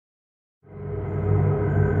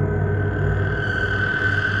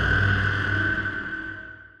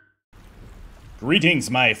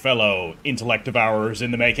Greetings, my fellow intellect devourers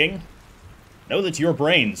in the making. Know that your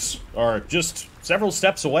brains are just several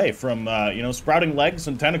steps away from, sprouting legs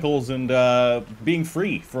and tentacles and being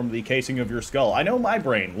free from the casing of your skull. I know my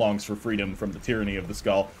brain longs for freedom from the tyranny of the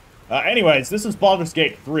skull. Anyways, this is Baldur's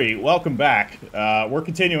Gate 3. Welcome back. We're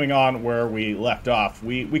continuing on where we left off.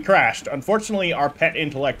 We crashed. Unfortunately, our pet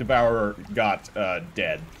intellect devourer got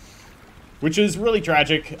dead, which is really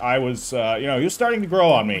tragic. I was, he was starting to grow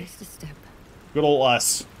on me. Good ol'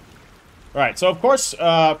 us. Alright, so of course,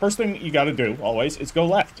 first thing you gotta do, always, is go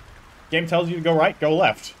left. Game tells you to go right, go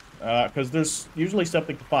left. Because there's usually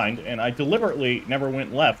something to find, and I deliberately never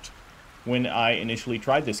went left when I initially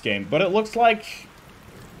tried this game. But it looks like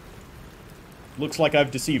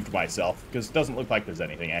I've deceived myself, because it doesn't look like there's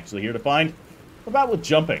anything actually here to find. What about with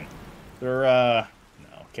jumping? No,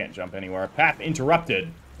 can't jump anywhere. Path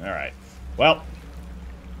interrupted. Alright. Well,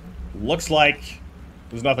 looks like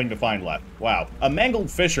there's nothing to find left. Wow. A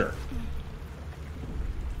mangled fisher.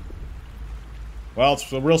 Well,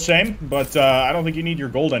 it's a real shame, but I don't think you need your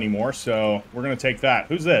gold anymore, so we're gonna take that.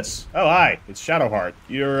 Who's this? Oh, hi. It's Shadowheart.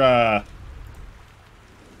 You're, I'm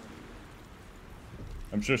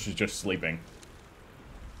sure she's just sleeping.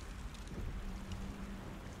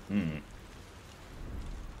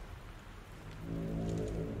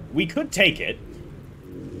 We could take it.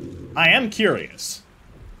 I am curious.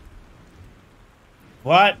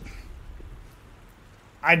 But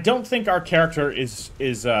I don't think our character is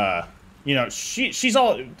she's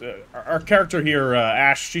all, our character here,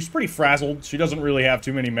 Ash, she's pretty frazzled. She doesn't really have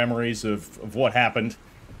too many memories of what happened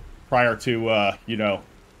prior to, the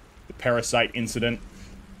parasite incident.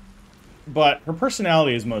 But her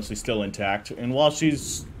personality is mostly still intact, and while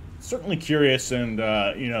she's certainly curious and,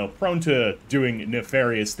 prone to doing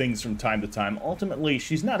nefarious things from time to time, ultimately,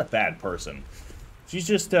 she's not a bad person. She's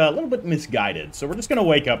just a little bit misguided, so we're just gonna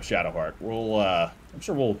wake up Shadowheart. We'll, I'm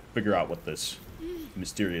sure we'll figure out what this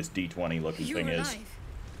mysterious D20 looking thing is.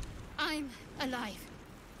 I'm alive.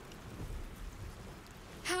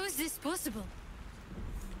 How is this possible?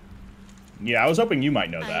 Yeah, I was hoping you might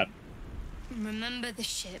know that. Remember the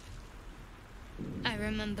ship. I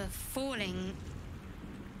remember falling.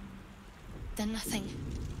 Then nothing.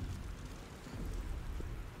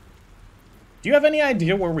 Do you have any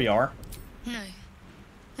idea where we are? No.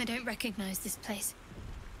 I don't recognize this place.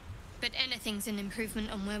 But anything's an improvement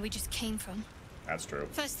on where we just came from. That's true.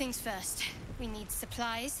 First things first. We need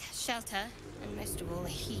supplies, shelter, and most of all, a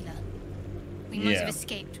healer. We might have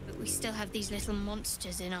escaped, but we still have these little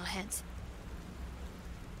monsters in our heads.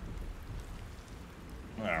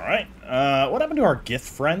 Alright. What happened to our Gith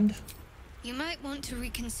friend? You might want to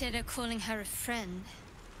reconsider calling her a friend.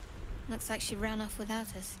 Looks like she ran off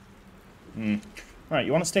without us. Alright,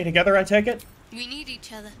 you want to stay together, I take it? We need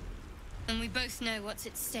each other. And we both know what's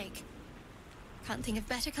at stake. Can't think of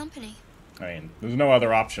better company. I mean, there's no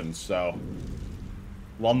other options, so...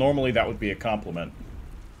 While normally that would be a compliment.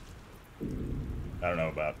 I don't know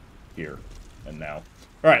about here and now.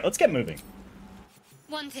 Alright, let's get moving.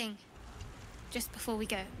 One thing. Just before we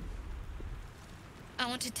go. I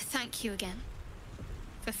wanted to thank you again.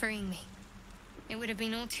 For freeing me. It would have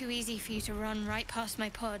been all too easy for you to run right past my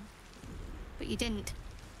pod. But you didn't.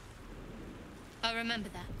 I'll remember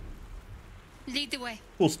that. Lead the way.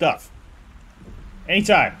 Cool stuff.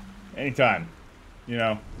 Anytime. Anytime.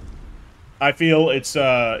 I feel it's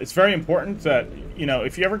very important that,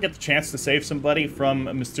 if you ever get the chance to save somebody from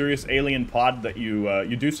a mysterious alien pod, that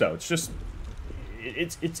you do so. It's just,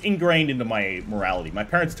 it's ingrained into my morality. My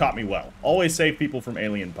parents taught me well. Always save people from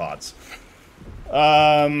alien pods.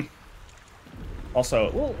 Also,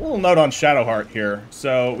 a little note on Shadowheart here.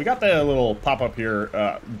 So, we got the little pop-up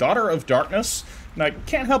here, Daughter of Darkness. And I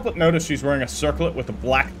can't help but notice she's wearing a circlet with a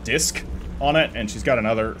black disc on it, and she's got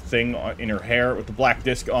another thing in her hair with the black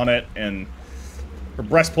disc on it, and her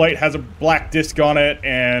breastplate has a black disc on it,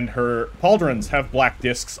 and her pauldrons have black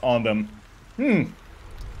discs on them. Wonder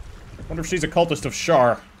if she's a cultist of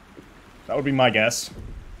Shar. That would be my guess.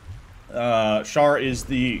 Shar is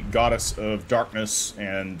the goddess of darkness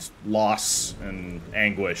and loss and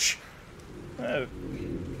anguish.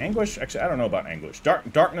 Anguish? Actually, I don't know about anguish.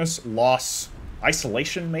 Darkness, loss,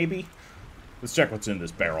 isolation, maybe? Let's check what's in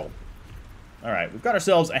this barrel. Alright, we've got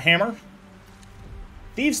ourselves a hammer.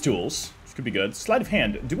 Thieves' tools, which could be good. Sleight of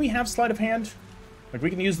hand. Do we have sleight of hand? Like, we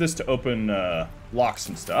can use this to open locks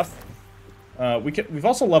and stuff. We've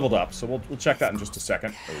also leveled up, so we'll check that in just a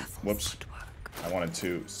second. Oh, whoops. I wanted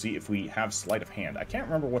to see if we have sleight of hand. I can't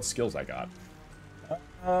remember what skills I got.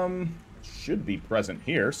 Should be present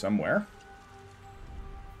here somewhere.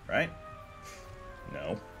 Right?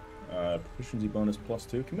 No. Proficiency bonus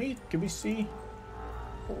 +2. Can we see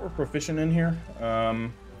what we're proficient in here.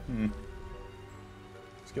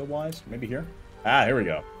 Skill-wise, maybe here? Ah, here we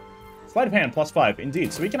go. Sleight of hand, +5.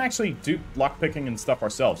 Indeed. So we can actually do lockpicking and stuff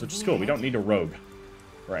ourselves, which is cool. We don't need a rogue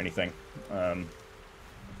or anything.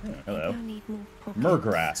 Hello.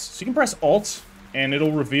 Murgrass. So you can press Alt, and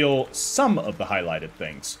it'll reveal some of the highlighted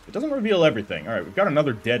things. It doesn't reveal everything. Alright, we've got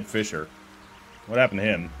another dead fisher. What happened to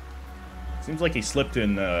him? Seems like he slipped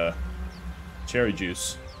in cherry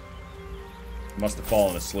juice. Must have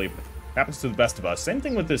fallen asleep. Happens to the best of us. Same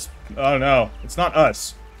thing with this... Oh no, it's not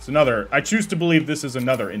us. It's another... I choose to believe this is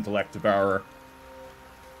another intellect devourer.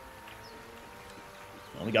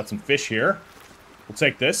 Well, we got some fish here. We'll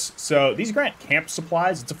take this. So, these grant camp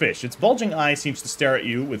supplies. It's a fish. Its bulging eye seems to stare at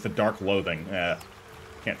you with a dark loathing.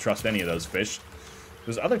 Can't trust any of those fish.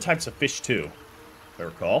 There's other types of fish, too, if I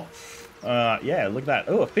recall. Yeah, look at that.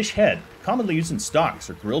 Oh, a fish head. Commonly used in stocks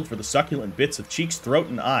or grilled for the succulent bits of cheeks, throat,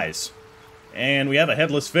 and eyes. And we have a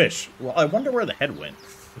headless fish. Well, I wonder where the head went.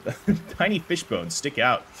 Tiny fish bones stick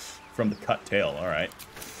out from the cut tail. Alright.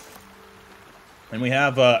 And we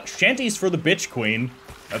have shanties for the bitch queen.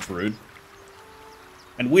 That's rude.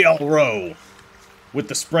 And we all row with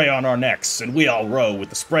the spray on our necks. And we all row with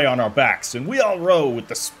the spray on our backs. And we all row with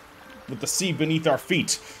the sea beneath our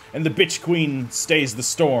feet. And the bitch queen stays the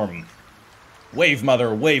storm. Wave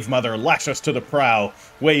mother, lash us to the prow.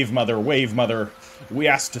 Wave mother, we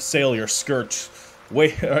ask to sail your skirt.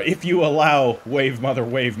 If you allow, wave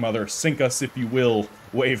mother, sink us if you will.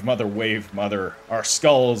 Wave mother, our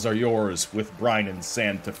skulls are yours, with brine and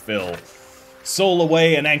sand to fill. Soul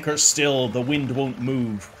away and anchor still, the wind won't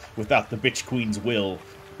move without the bitch queen's will.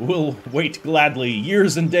 We'll wait gladly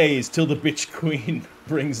years and days till the bitch queen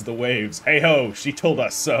brings the waves. Hey ho, she told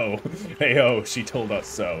us so. Hey ho, she told us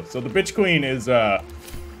so. So the bitch queen is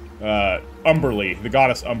Umberly, the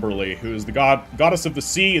goddess Umberly, who is the goddess of the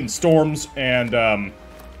sea and storms, and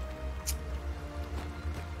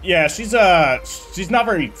yeah, she's not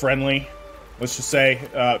very friendly. Let's just say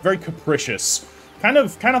very capricious, kind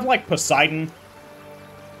of like Poseidon,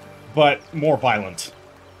 but more violent.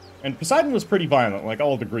 And Poseidon was pretty violent, like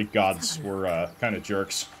all of the Greek gods were kind of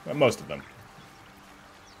jerks. Most of them.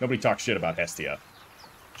 Nobody talks shit about Hestia.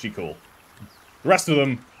 She cool. The rest of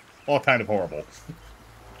them, all kind of horrible.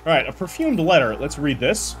 Alright, a perfumed letter. Let's read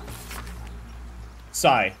this.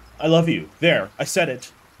 Sigh. I love you. There, I said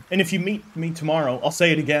it. And if you meet me tomorrow, I'll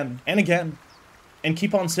say it again, and again. And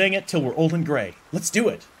keep on saying it till we're old and gray. Let's do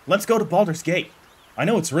it. Let's go to Baldur's Gate. I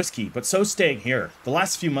know it's risky, but so's staying here. The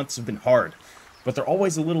last few months have been hard. But they're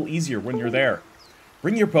always a little easier when you're there.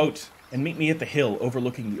 Bring your boat, and meet me at the hill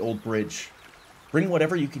overlooking the old bridge. Bring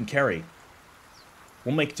whatever you can carry.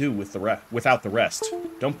 We'll make do with without the rest.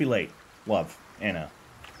 Don't be late. Love, Anna.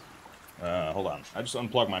 Hold on. I just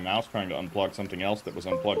unplugged my mouse, trying to unplug something else that was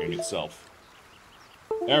unplugging itself.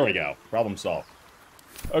 There we go. Problem solved.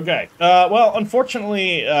 Okay. Well,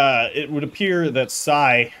 unfortunately, it would appear that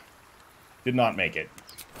Sai did not make it.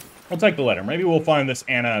 We'll take the letter. Maybe we'll find this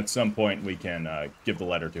Anna at some point. We can give the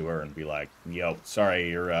letter to her and be like, yo, sorry,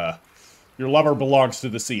 your lover belongs to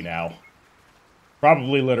the sea now.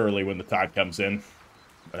 Probably literally when the tide comes in.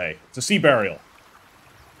 But hey, it's a sea burial.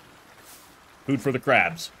 Food for the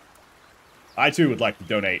crabs. I too would like to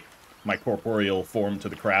donate my corporeal form to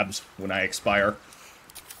the crabs when I expire.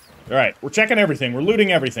 Alright, we're checking everything. We're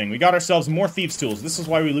looting everything. We got ourselves more thieves' tools. This is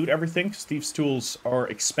why we loot everything, because thieves' tools are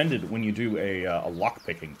expended when you do a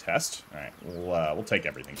lockpicking test. Alright, we'll take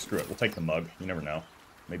everything. Screw it. We'll take the mug. You never know.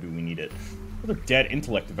 Maybe we need it. Another dead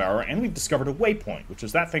intellect devourer, and we've discovered a waypoint, which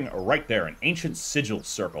is that thing right there, an ancient sigil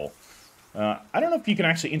circle. I don't know if you can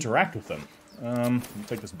actually interact with them. We'll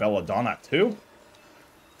take this belladonna, too.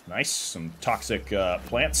 Nice. Some toxic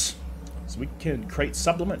plants. So we can create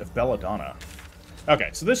supplement of belladonna.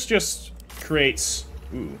 Okay, so this just creates...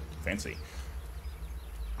 Ooh, fancy.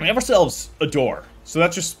 We have ourselves a door. So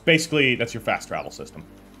that's just basically, that's your fast travel system.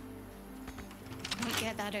 Can't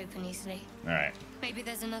get that open easily. Alright. Maybe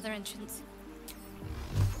there's another entrance.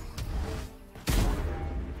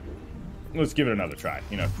 Let's give it another try.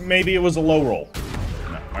 You know, maybe it was a low roll.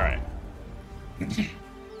 No, alright.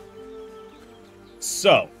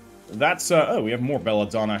 So, that's, oh, we have more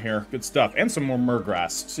belladonna here. Good stuff. And some more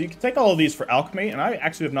murgrass. So you can take all of these for alchemy, and I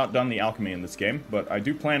actually have not done the alchemy in this game, but I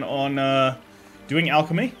do plan on, doing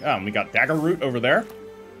alchemy. We got dagger root over there.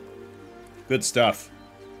 Good stuff.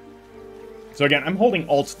 So again, I'm holding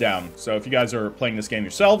Alt down, so if you guys are playing this game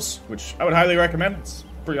yourselves, which I would highly recommend, it's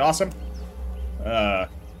pretty awesome.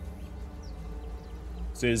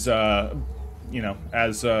 This is, you know,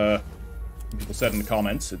 as, people said in the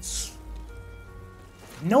comments, it's...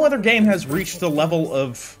 No other game has reached the level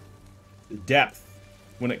of depth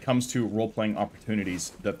when it comes to role-playing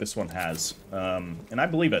opportunities that this one has. And I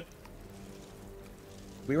believe it.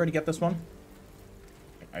 Did we already get this one?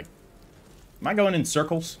 Am I going in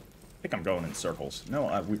circles? I think I'm going in circles.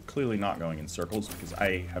 No, we're clearly not going in circles because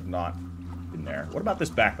I have not been there. What about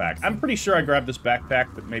this backpack? I'm pretty sure I grabbed this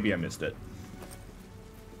backpack, but maybe I missed it.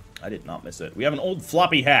 I did not miss it. We have an old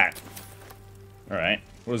floppy hat. Alright.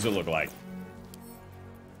 What does it look like?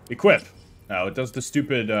 Equip. No, it does the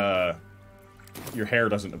stupid, your hair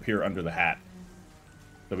doesn't appear under the hat.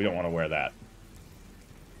 So we don't want to wear that.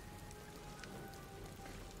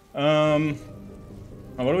 Oh,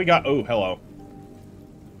 what do we got? Oh, hello.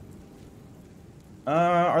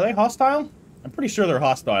 Are they hostile? I'm pretty sure they're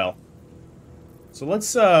hostile. So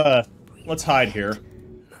let's hide here.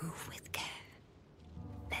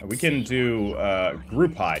 We can do,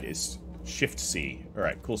 group hide is Shift C.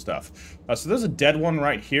 Alright, cool stuff. So there's a dead one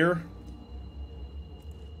right here.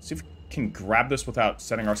 See if we can grab this without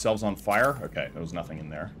setting ourselves on fire. Okay, there was nothing in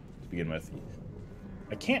there to begin with.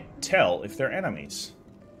 I can't tell if they're enemies.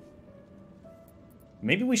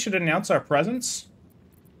 Maybe we should announce our presence?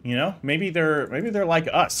 You know, maybe they're like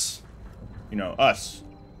us. You know, us.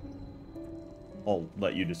 I'll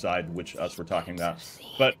let you decide which us we're talking about.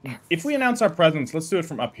 But if we announce our presence, let's do it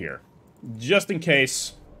from up here. Just in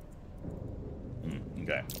case.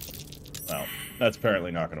 Okay. Well, that's apparently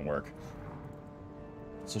not going to work.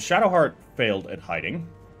 So Shadowheart failed at hiding.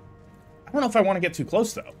 I don't know if I want to get too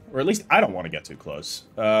close, though. Or at least I don't want to get too close.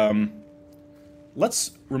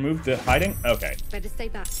 Let's remove the hiding. Okay. Better stay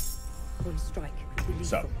back. Or strike.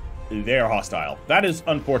 So, they are hostile. That is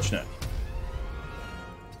unfortunate.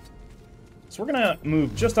 So we're gonna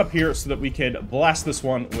move just up here so that we can blast this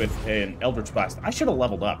one with an Eldritch Blast. I should have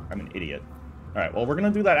leveled up. I'm an idiot. Alright, well, we're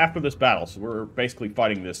gonna do that after this battle. So we're basically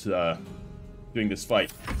fighting this, doing this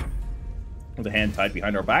fight with a hand tied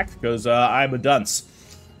behind our back, because I'm a dunce.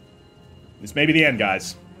 This may be the end,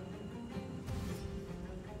 guys.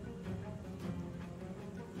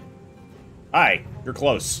 Hi, you're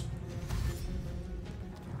close.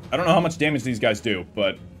 I don't know how much damage these guys do,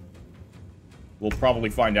 but we'll probably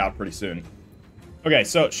find out pretty soon. Okay,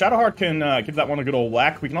 so Shadowheart can give that one a good old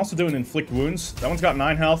whack. We can also do an Inflict Wounds. That one's got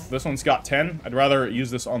 9 health. This one's got 10. I'd rather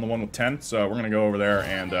use this on the one with 10, so we're going to go over there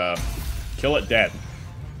and kill it dead.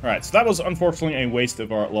 Alright, so that was unfortunately a waste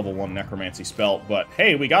of our level 1 Necromancy spell, but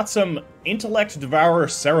hey, we got some Intellect Devourer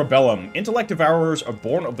Cerebellum. Intellect Devourers are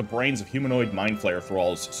born of the brains of humanoid Mind Flayer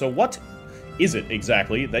thralls. So what is it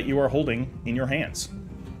exactly that you are holding in your hands?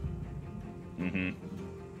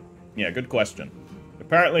 Yeah, good question.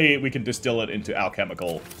 Apparently, we can distill it into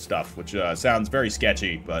alchemical stuff, which sounds very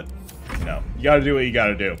sketchy, but, you know, you gotta do what you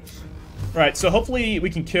gotta do. Alright, so hopefully we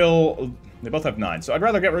can kill... They both have 9, so I'd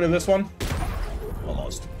rather get rid of this one.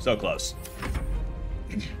 Almost. So close.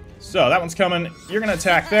 So, that one's coming. You're gonna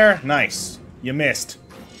attack there. Nice. You missed.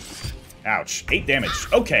 Ouch. 8 damage.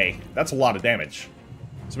 Okay, that's a lot of damage.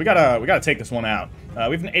 So we gotta take this one out. We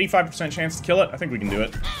have an 85% chance to kill it. I think we can do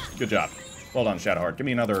it. Good job. Well done, Shadowheart. Give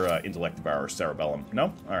me another Intellect Devourer Cerebellum.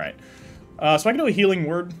 No? Alright. So I can do a Healing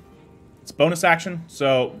Word. It's bonus action,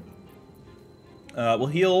 so... we'll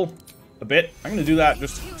heal a bit. I'm gonna do that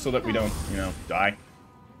just so that we don't, you know, die.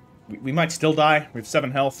 We might still die. We have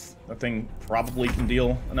 7 health. That thing probably can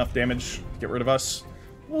deal enough damage to get rid of us.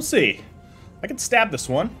 We'll see. I can stab this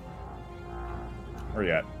one. Where are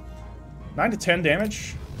you at? 9 to 10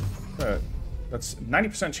 damage? That's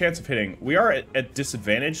 90% chance of hitting. We are at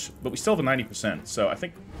disadvantage, but we still have a 90%, so I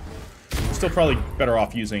think we're still probably better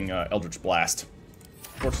off using Eldritch Blast.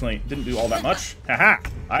 Fortunately, didn't do all that much. Haha!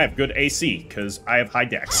 I have good AC, because I have high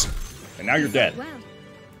dex. And now you're dead. Well,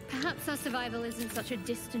 perhaps our survival isn't such a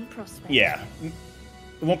distant prospect. Yeah.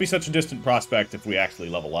 It won't be such a distant prospect if we actually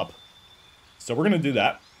level up. So we're going to do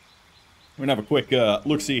that. We're going to have a quick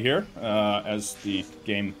look-see here as the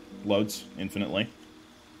game loads infinitely.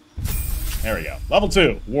 There we go. Level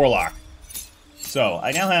 2, Warlock. So,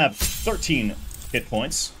 I now have 13 hit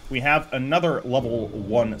points. We have another level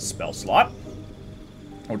 1 spell slot.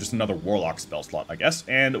 Or just another Warlock spell slot, I guess.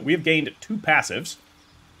 And we have gained 2 passives.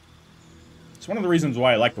 It's one of the reasons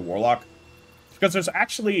why I like the Warlock. Because there's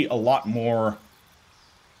actually a lot more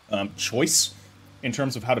choice in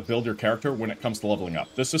terms of how to build your character when it comes to leveling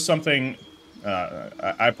up. This is something...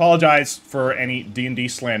 I apologize for any D&D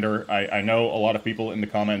slander. I know a lot of people in the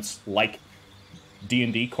comments like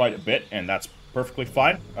D&D quite a bit, and that's perfectly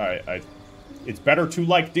fine. It's better to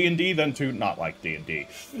like D&D than to not like D&D.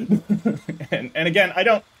 and again, I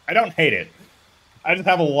don't hate it. I just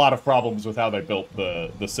have a lot of problems with how they built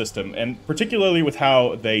the system, and particularly with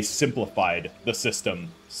how they simplified the system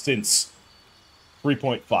since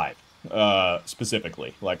 3.5.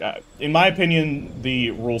 specifically. Like, in my opinion,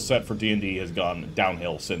 the rule set for D&D has gone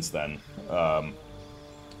downhill since then,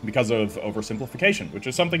 because of oversimplification, which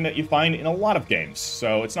is something that you find in a lot of games.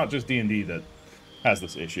 So it's not just D&D that has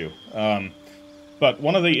this issue. But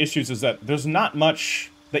one of the issues is that there's not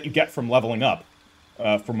much that you get from leveling up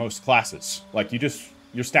for most classes. Like, your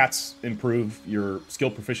stats improve, your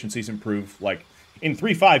skill proficiencies improve. Like, in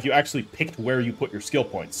 3.5, you actually picked where you put your skill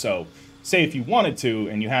points. So, say if you wanted to,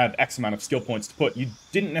 and you had X amount of skill points to put, you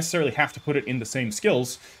didn't necessarily have to put it in the same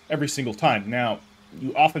skills every single time. Now,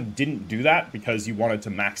 you often didn't do that because you wanted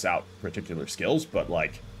to max out particular skills, but,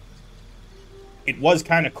 like, it was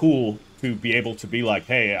kind of cool to be able to be like,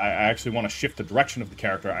 hey, I actually want to shift the direction of the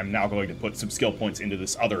character. I'm now going to put some skill points into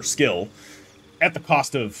this other skill at the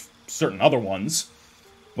cost of certain other ones,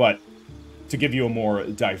 but to give you a more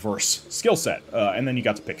diverse skill set. And then you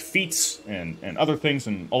got to pick feats and other things,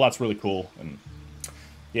 and all that's really cool. And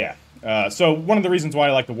yeah, so one of the reasons why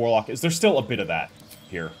I like the Warlock is there's still a bit of that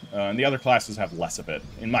here, and the other classes have less of it,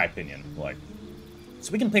 in my opinion. Like,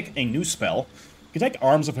 so we can pick a new spell. We can take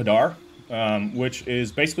Arms of Hadar, which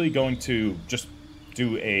is basically going to just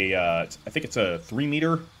do a, I think it's a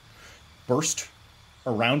 3-meter burst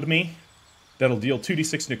around me that'll deal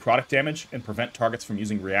 2d6 necrotic damage and prevent targets from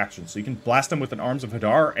using reactions. So you can blast them with an Arms of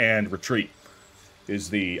Hadar and retreat,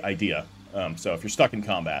 is the idea. So if you're stuck in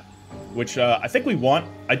combat, which I think we want.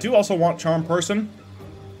 I do also want Charm Person.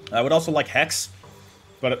 I would also like Hex,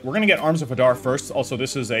 but we're going to get Arms of Hadar first. Also,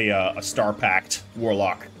 this is a Star-Packed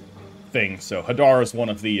Warlock thing, so Hadar is one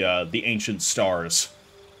of the ancient stars,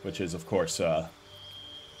 which is, of course,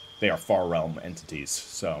 they are Far Realm entities.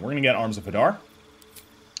 So we're going to get Arms of Hadar,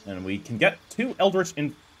 and we can get 2 Eldritch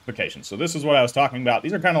Invocations. So this is what I was talking about.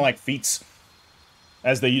 These are kind of like feats,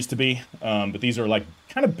 as they used to be, but these are like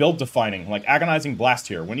kind of build-defining, like Agonizing Blast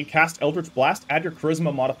here. When you cast Eldritch Blast, add your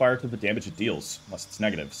Charisma modifier to the damage it deals, unless it's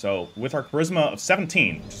negative. So with our Charisma of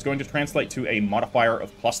 17, which is going to translate to a modifier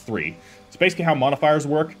of +3. So basically how modifiers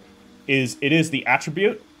work is it is the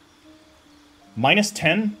attribute minus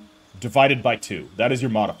 10 divided by 2. That is your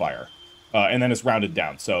modifier. And then it's rounded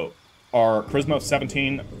down. So our Charisma of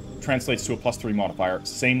 17 translates to a +3 modifier.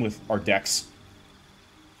 Same with our Dex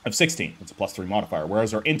of 16. It's a +3 modifier.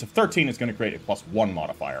 Whereas our Int of 13 is going to create a +1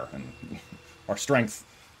 modifier. And our Strength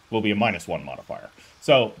will be a -1 modifier.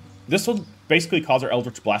 So this will basically cause our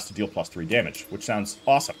Eldritch Blast to deal +3 damage, which sounds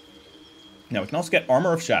awesome. Now we can also get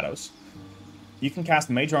Armor of Shadows. You can cast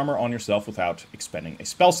Mage Armor on yourself without expending a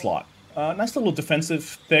spell slot. Nice little defensive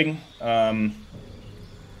thing.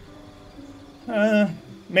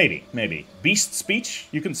 Maybe. Beast Speech.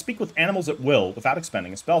 You can speak with animals at will without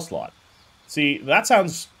expending a spell slot. See, that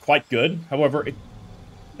sounds quite good. However, it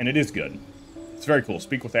is good. It's very cool.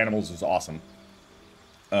 Speak with animals is awesome.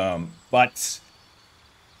 But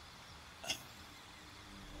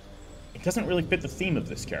it doesn't really fit the theme of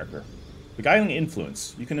this character. Beguiling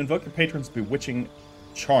Influence. You can invoke your patron's bewitching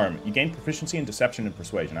charm. You gain proficiency in Deception and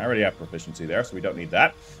Persuasion. I already have proficiency there, so we don't need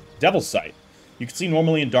that. Devil's Sight. You can see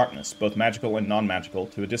normally in darkness, both magical and non-magical,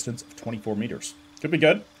 to a distance of 24 meters. Could be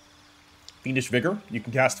good. Fiendish Vigor. You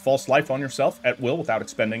can cast False Life on yourself at will without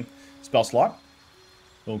expending spell slot.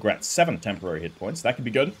 It will grant 7 temporary hit points. That could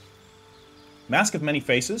be good. Mask of Many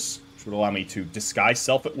Faces, which would allow me to disguise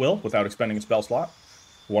self at will without expending a spell slot.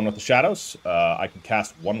 1 with the Shadows. I could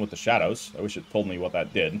cast 1 with the Shadows. I wish it told me what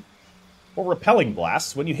that did. Or Repelling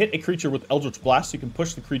Blasts. When you hit a creature with Eldritch Blast, you can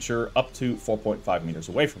push the creature up to 4.5 meters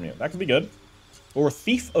away from you. That could be good. Or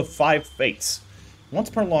Thief of 5 Fates. Once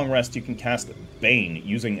per long rest, you can cast Bane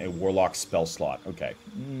using a Warlock spell slot. Okay.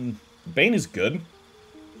 Bane is good.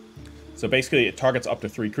 So basically, it targets up to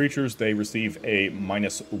 3 creatures. They receive a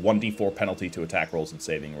minus 1d4 penalty to attack rolls and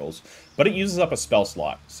saving rolls. But it uses up a spell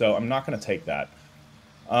slot, so I'm not going to take that.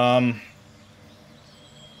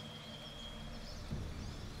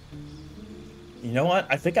 You know what?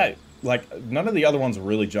 I think none of the other ones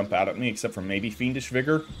really jump out at me, except for maybe Fiendish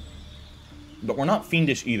Vigor. But we're not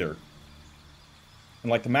fiendish either.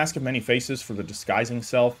 And like the Mask of Many Faces for the disguising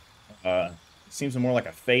self, seems more like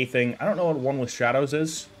a Fey thing. I don't know what 1 with Shadows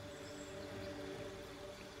is.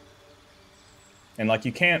 And like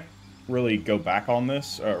you can't really go back on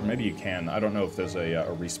this, or maybe you can. I don't know if there's a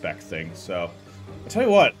respec thing. So I'll tell you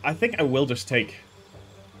what, I think I will just take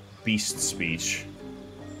Beast Speech.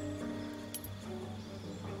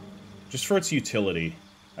 Just for its utility.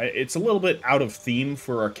 It's a little bit out of theme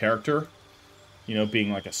for our character. You know,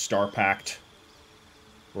 being like a star-packed,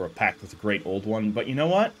 or a pact with a great old one. But you know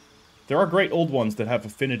what? There are great old ones that have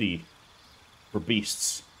affinity for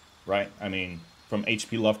beasts, right? I mean, from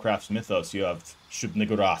H.P. Lovecraft's mythos, you have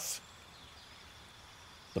Shub-Niggurath.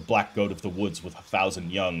 The black goat of the woods with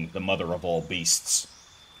 1,000 young, the mother of all beasts.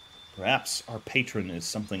 Perhaps our patron is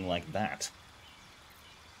something like that.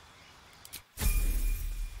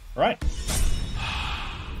 Alright.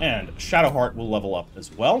 And Shadowheart will level up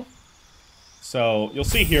as well. So, you'll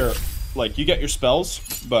see here, like, you get your spells,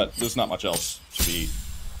 but there's not much else to be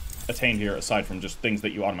attained here aside from just things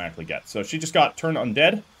that you automatically get. So she just got Turn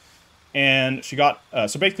Undead, and she got...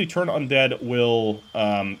 so basically, Turn Undead will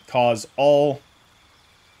cause all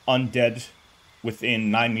undead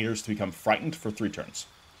within 9 meters to become frightened for 3 turns.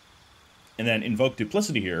 And then Invoke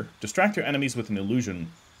Duplicity here. Distract your enemies with an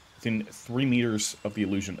illusion. Within 3 meters of the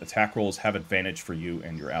illusion, attack rolls have advantage for you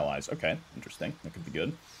and your allies. Okay, interesting. That could be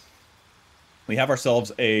good. We have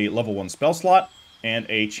ourselves a level 1 spell slot and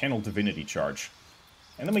a Channel Divinity charge.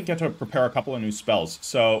 And then we get to prepare a couple of new spells.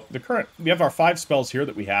 So we have our 5 spells here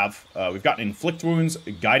that we have. We've got Inflict Wounds,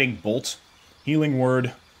 Guiding Bolt, Healing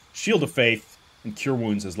Word, Shield of Faith, and Cure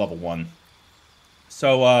Wounds as level 1.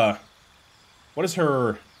 So, what is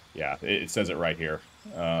her... Yeah, it says it right here.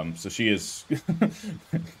 So she is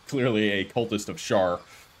clearly a cultist of Shar.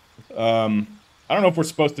 I don't know if we're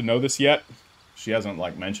supposed to know this yet. She hasn't,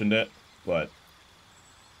 like, mentioned it, but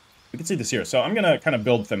we can see this here. So I'm going to kind of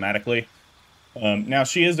build thematically. Now,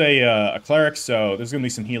 she is a cleric, so there's going to be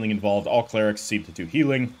some healing involved. All clerics seem to do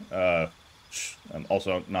healing. I'm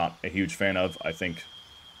also not a huge fan of. I think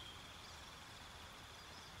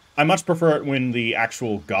I much prefer it when the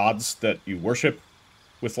actual gods that you worship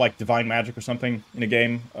with, like, divine magic or something in a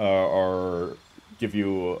game, or give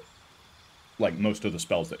you, like, most of the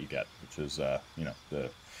spells that you get, which is, you know,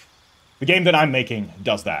 the game that I'm making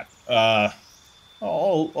does that.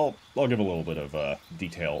 I'll give a little bit of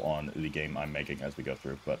detail on the game I'm making as we go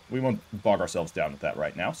through, but we won't bog ourselves down with that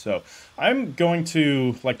right now. So I'm going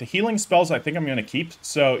to, like, the healing spells I think I'm going to keep.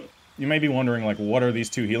 So you may be wondering, like, what are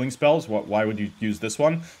these 2 healing spells? Why would you use this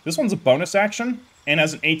one? This one's a bonus action and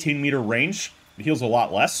has an 18-meter range. It heals a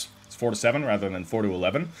lot less. It's 4 to 7 rather than 4 to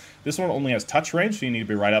 11. This one only has touch range, so you need to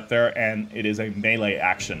be right up there, and it is a melee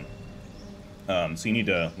action. So you need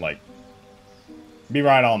to, like, be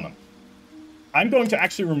right on them. I'm going to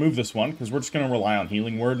actually remove this one, because we're just going to rely on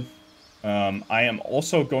Healing Word. I am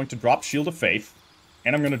also going to drop Shield of Faith,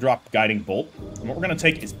 and I'm going to drop Guiding Bolt. And what we're going to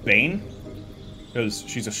take is Bane, because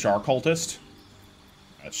she's a Shar cultist.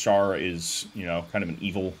 Shar is, you know, kind of an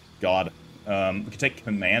evil god. We can take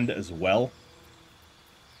Command as well.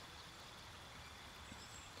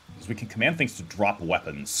 Because we can command things to drop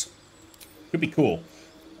weapons. Could be cool.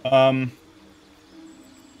 Protection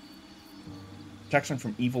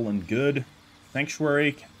from evil and good.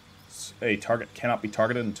 Sanctuary. A target cannot be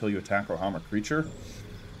targeted until you attack or harm a creature.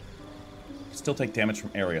 Still take damage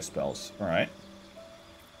from area spells. Alright.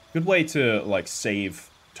 Good way to, like,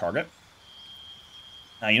 save target.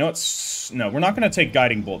 You know what? No, we're not going to take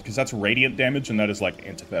Guiding Bolt, because that's radiant damage, and that is, like,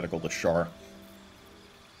 antithetical to Shar.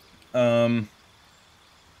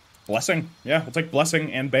 Blessing. Yeah, we'll take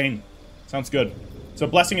Blessing and Bane. Sounds good. So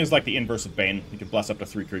Blessing is like the inverse of Bane. You can bless up to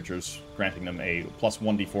 3 creatures, granting them a plus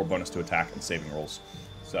 1d4 bonus to attack and saving rolls.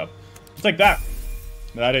 So, we'll take that.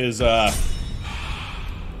 That is, Is that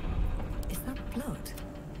blood?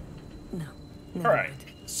 No. Alright.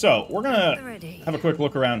 So, we're gonna have a quick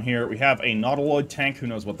look around here. We have a Nautiloid tank. Who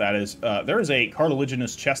knows what that is? There is a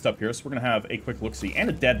cartilaginous chest up here, so we're gonna have a quick look-see. And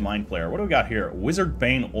a dead mind player. What do we got here? Wizard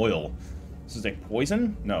Bane Oil. This is a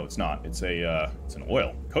poison? No, it's not. It's an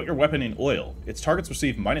oil. Coat your weapon in oil. Its targets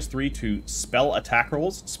receive -3 to spell attack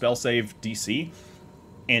rolls, spell save DC,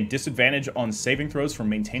 and disadvantage on saving throws from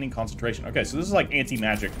maintaining concentration. Okay, so this is like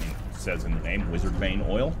anti-magic, it says in the name, Wizard Bane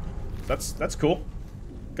Oil. That's cool.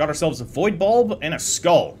 Got ourselves a Void Bulb and a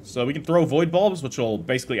Skull. So we can throw Void Bulbs, which will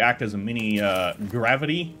basically act as a mini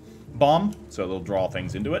gravity bomb. So they'll draw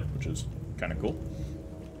things into it, which is kind of cool.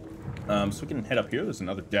 So we can head up here. There's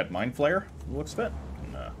another dead mind flayer. Looks fit.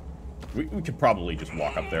 We could probably just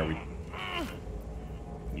walk up there.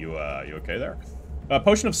 You okay there?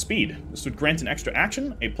 Potion of Speed. This would grant an extra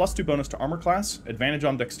action, a +2 bonus to armor class, advantage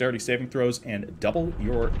on dexterity saving throws, and double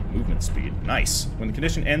your movement speed. Nice. When the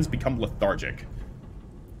condition ends, become lethargic.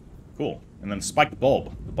 Cool. And then Spiked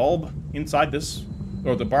Bulb. The bulb inside this,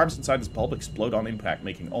 or the barbs inside this bulb explode on impact,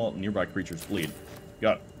 making all nearby creatures bleed.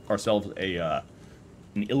 Got ourselves an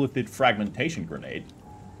illithid fragmentation grenade.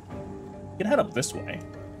 We can head up this way.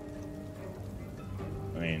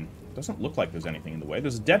 I mean, doesn't look like there's anything in the way.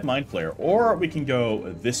 There's a dead mind flayer, or we can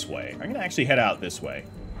go this way. I'm gonna actually head out this way.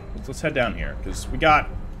 Let's head down here, because we got...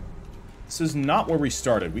 This is not where we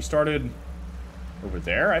started. We started over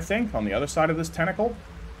there, I think, on the other side of this tentacle.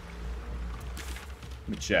 Let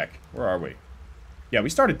me check. Where are we? Yeah, we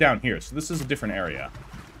started down here, so this is a different area.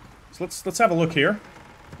 So let's have a look here.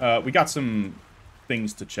 We got some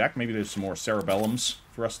things to check. Maybe there's some more cerebellums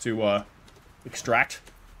for us to extract.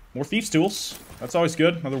 More thieves' tools. That's always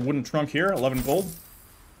good. Another wooden trunk here, 11 gold. And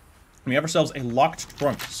we have ourselves a locked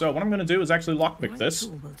trunk. So what I'm going to do is actually lockpick this.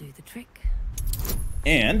 Tool will do the trick.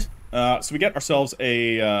 And so we get ourselves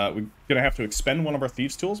a... we're going to have to expend one of our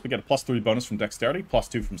thieves' tools. We get a +3 bonus from dexterity,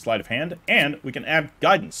 +2 from sleight of hand, and we can add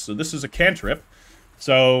guidance. So this is a cantrip.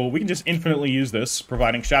 So we can just infinitely use this,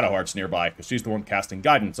 providing Shadowheart's nearby, because she's the one casting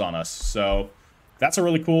guidance on us. So that's a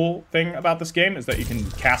really cool thing about this game, is that you can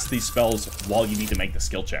cast these spells while you need to make the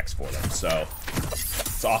skill checks for them. So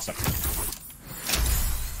it's awesome.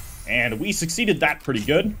 And we succeeded that pretty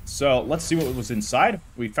good. So let's see what was inside.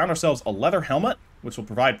 We found ourselves a leather helmet, which will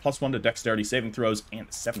provide +1 to dexterity saving throws and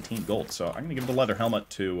 17 gold. So I'm going to give the leather helmet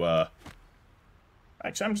to...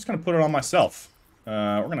 Actually, I'm just going to put it on myself.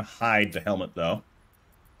 We're going to hide the helmet, though.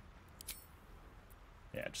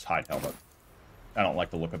 Yeah, just hide helmet. I don't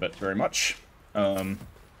like the look of it very much. We'll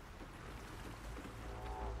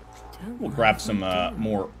grab some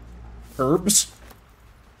more herbs.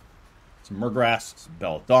 Some murgrass, some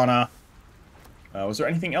belladonna. Was there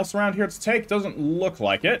anything else around here to take? Doesn't look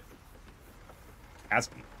like it.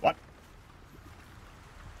 Chasm. What?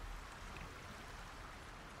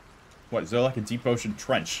 What, is there like a deep ocean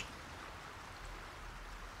trench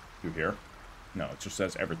through here? No, it just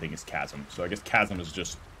says everything is chasm. So I guess chasm is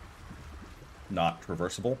just not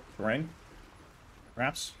traversable terrain.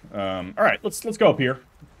 Perhaps. Alright, let's go up here.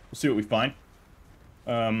 We'll see what we find.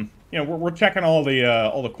 You know, we're checking all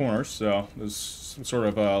the corners, so there's some sort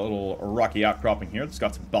of a little rocky outcropping here that's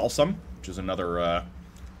got some balsam, which is another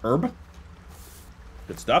herb.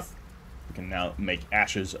 Good stuff. We can now make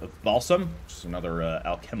ashes of balsam, which is another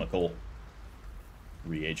alchemical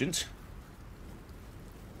reagent.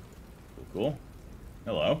 Cool.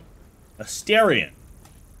 Hello. Asterion.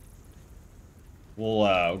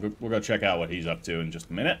 We'll go check out what he's up to in just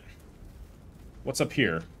a minute. What's up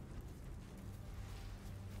here?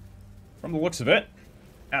 From the looks of it,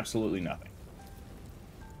 absolutely nothing.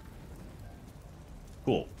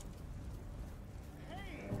 Cool.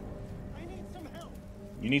 Hey, I need some help.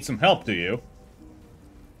 You need some help, do you?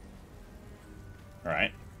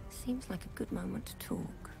 Alright. Seems like a good moment to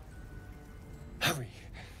talk. Hurry.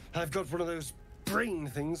 I've got one of those brain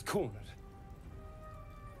things cornered.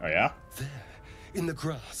 Oh, yeah? There, in the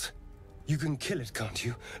grass. You can kill it, can't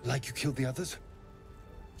you? Like you killed the others?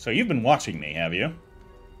 So you've been watching me, have you?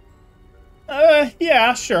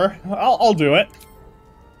 Yeah, sure. I'll do it.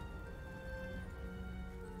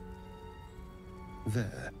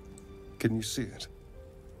 There. Can you see it?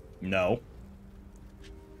 No.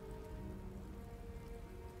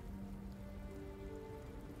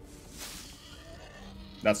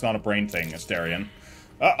 That's not a brain thing, Asterion.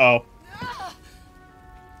 Uh-oh.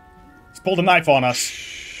 He's pulled a knife on us.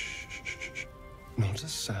 Not a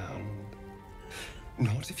sound.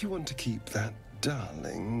 Not if you want to keep that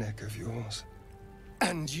darling neck of yours.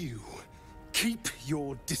 And you, keep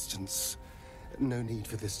your distance. No need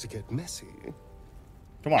for this to get messy.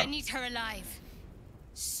 Come I on. need her alive.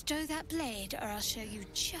 Stow that blade, or I'll show you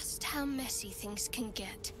just how messy things can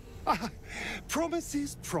get.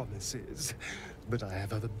 Promises, promises. But I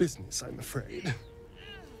have other business, I'm afraid.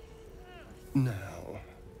 Now,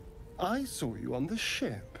 I saw you on the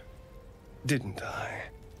ship, didn't I?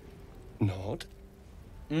 Not?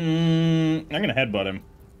 I'm gonna headbutt him.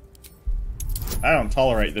 I don't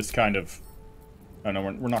tolerate this kind of... Oh no,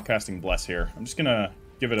 we're not casting Bless here. I'm just gonna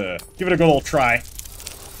give it a good old try.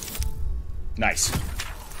 Nice.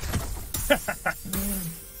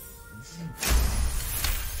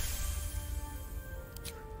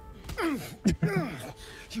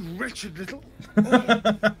 You wretched little...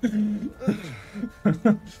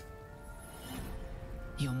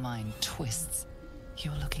 Your mind twists.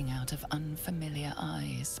 You're looking out of unfamiliar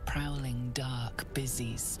eyes, prowling dark,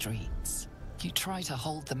 busy streets. You try to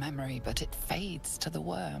hold the memory, but it fades to the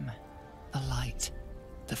worm. The light,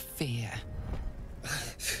 the fear.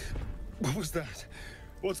 What was that?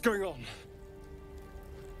 What's going on?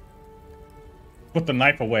 Put the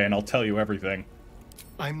knife away and I'll tell you everything.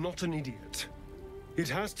 I'm not an idiot. It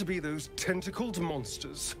has to be those tentacled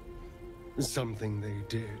monsters. Something they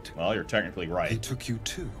did. Well, you're technically They right. took you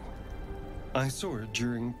too. I saw it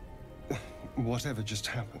during whatever just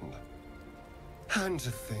happened. And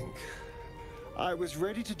to think, I was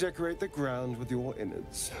ready to decorate the ground with your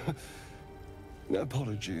innards.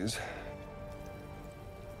 Apologies.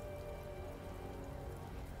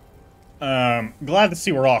 Glad to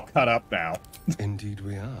see we're all cut up now. Indeed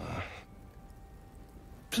we are.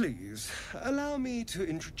 Please, allow me to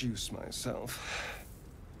introduce myself.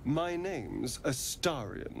 My name's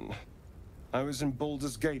Astarion. I was in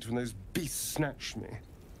Baldur's Gate when those beasts snatched me.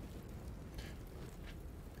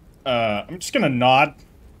 I'm just gonna nod.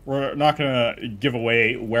 We're not gonna give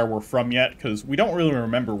away where we're from yet, because we don't really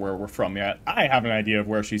remember where we're from yet. I have an idea of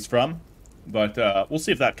where she's from, but we'll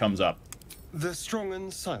see if that comes up. The strong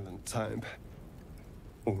and silent type.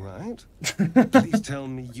 All right. Please tell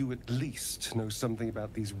me you at least know something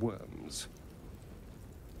about these worms.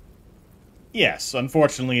 Yes,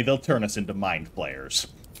 unfortunately, they'll turn us into mind players.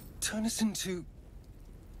 Turn us into...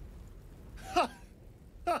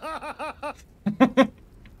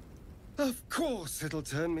 Of course it'll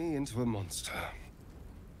turn me into a monster.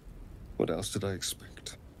 What else did I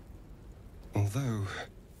expect? Although,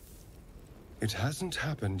 it hasn't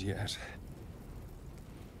happened yet.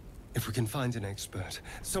 If we can find an expert,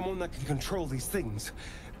 someone that can control these things,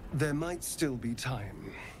 there might still be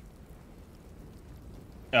time.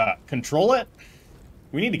 Control it?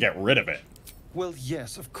 We need to get rid of it. Well,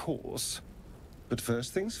 yes, of course. But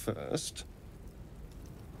first things first.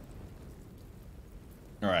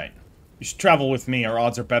 Alright. You should travel with me, our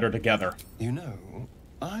odds are better together. You know,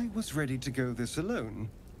 I was ready to go this alone.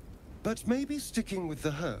 But maybe sticking with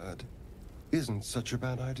the herd isn't such a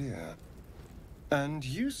bad idea. And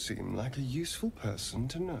you seem like a useful person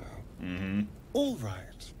to know. Mm-hmm. All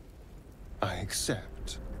right. I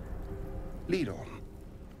accept. Lead on.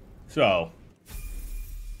 So.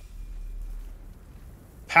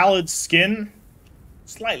 Pallid skin.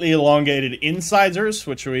 Slightly elongated incisors,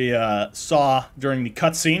 which we saw during the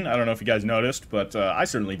cutscene. I don't know if you guys noticed, but I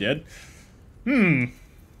certainly did. Well,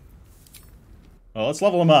 let's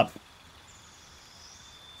level him up.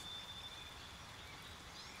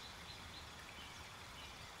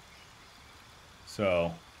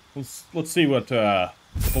 So, let's see what the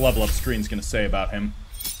level up screen's going to say about him.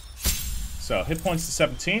 So, hit points to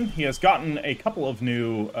 17. He has gotten a couple of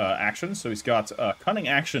new actions. So he's got Cunning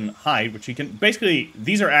Action Hide, which he can... Basically,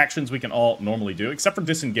 these are actions we can all normally do, except for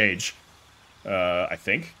Disengage. I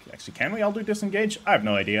think. Actually, can we all do Disengage? I have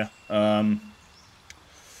no idea.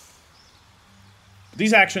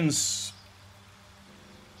 These actions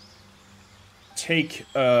take...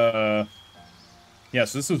 Yeah,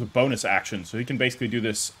 so this is a bonus action, so he can basically do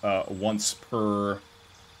this once per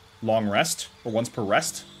long rest, or once per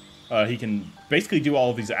rest. He can basically do all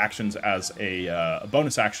of these actions as a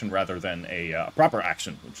bonus action rather than a proper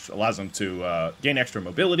action, which allows him to gain extra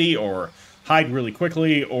mobility, or hide really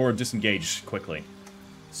quickly, or disengage quickly.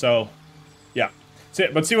 So, yeah.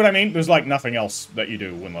 But see what I mean? There's like nothing else that you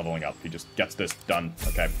do when leveling up. He just gets this done.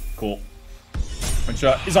 Okay, cool. Which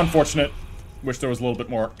is unfortunate. Wish there was a little bit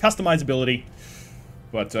more customizability.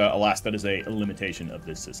 But alas, that is a limitation of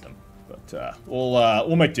this system. But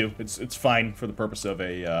we'll make do. It's fine for the purpose of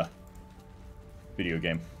a video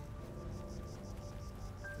game.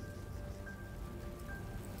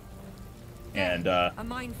 And a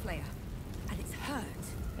mind flayer, and it's hurt.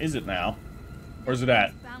 Is it now? Where's it at?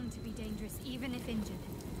 It's bound to be dangerous, even if injured.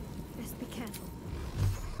 Best be careful.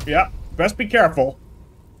 Yeah, best be careful.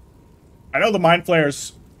 I know the mind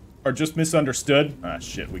flayers are just misunderstood. Ah,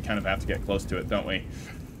 shit, we kind of have to get close to it, don't we?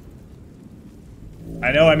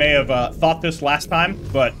 I know I may have thought this last time,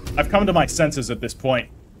 but I've come to my senses at this point.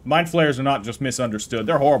 Mind flayers are not just misunderstood,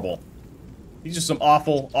 they're horrible. These are some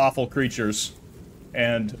awful, awful creatures.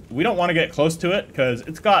 And we don't want to get close to it, because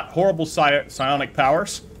it's got horrible psionic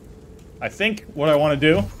powers. I think what I want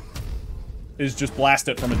to do is just blast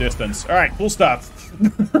it from a distance. Alright, cool stuff.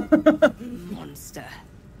 Monster.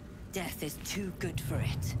 Death is too good for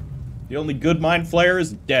it. The only good mind flayer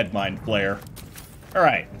is a dead mind flayer.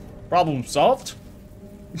 Alright, problem solved.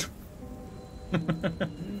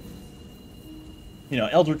 You know,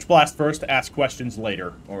 Eldritch Blast first, ask questions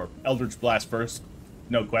later. Or Eldritch Blast first,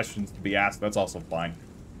 no questions to be asked, that's also fine.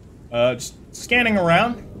 Just scanning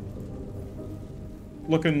around.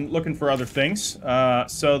 Looking for other things.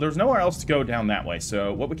 So there's nowhere else to go down that way.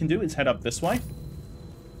 So what we can do is head up this way.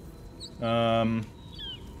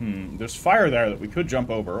 There's fire there that we could jump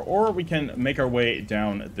over, or we can make our way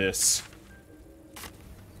down this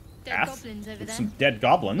Dead goblins over there. Some dead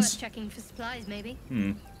goblins. Worth checking for supplies, maybe.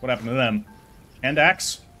 What happened to them? Hand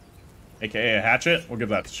axe, aka a hatchet. We'll give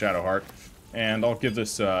that to Shadowheart, and I'll give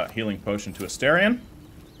this healing potion to Asterion.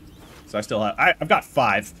 So I still have. I've got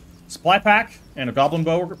 5 supply pack and a goblin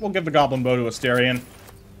bow. We'll give the goblin bow to Asterion,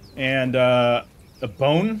 and a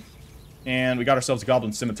bone. And we got ourselves a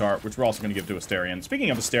goblin scimitar, which we're also going to give to Asterion.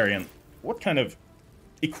 Speaking of Asterion, what kind of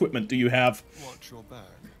equipment do you have? Watch your back.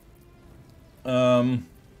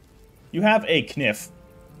 You have a kniff.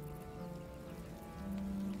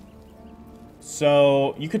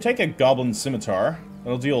 So, you could take a goblin scimitar.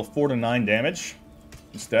 That'll deal 4 to 9 damage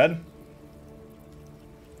instead.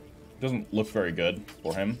 Doesn't look very good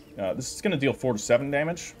for him. This is going to deal 4 to 7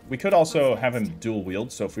 damage. We could also have him dual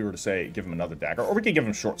wield, so if we were to say give him another dagger, or we could give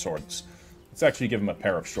him short swords. Let's actually give him a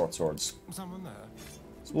pair of short swords. Someone there?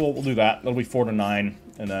 So we'll do that. That'll be 4 to 9,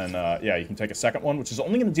 and then yeah, you can take a second one, which is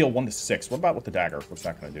only going to deal 1 to 6. What about with the dagger? What's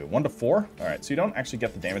that going to do? 1 to 4? All right, so you don't actually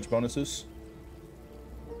get the damage bonuses,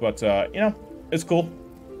 but you know, it's cool.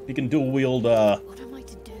 You can dual wield. What am I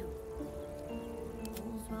to do?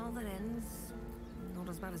 All's well that ends. Not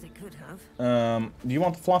as bad as it could have. Do you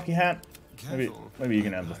want the floppy hat? Careful. Maybe you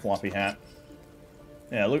can have the floppy hat.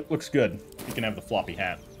 Yeah, looks good. You can have the floppy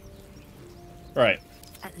hat. Right.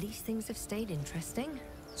 At least things have stayed interesting.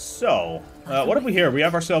 So, what have we here? We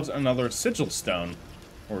have ourselves another sigil stone,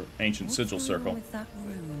 or ancient What's sigil going circle. on with that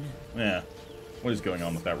rune? Yeah. What is going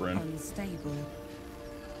on with that rune? Unstable.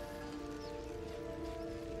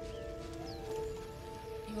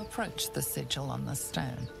 You approach the sigil on the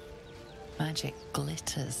stone. Magic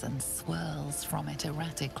glitters and swirls from it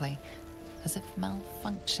erratically, as if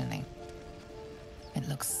malfunctioning. It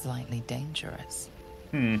looks slightly dangerous.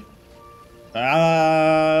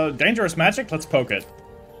 Dangerous magic? Let's poke it.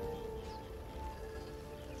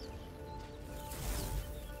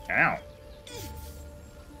 Ow.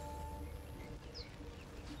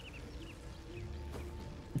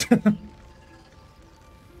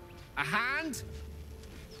 A hand?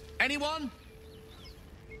 Anyone?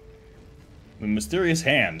 The mysterious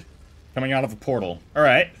hand coming out of a portal.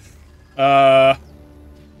 Alright.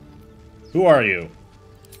 Who are you?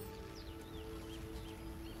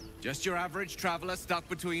 Just your average traveler stuck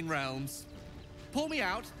between realms. Pull me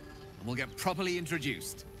out, and we'll get properly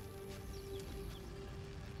introduced.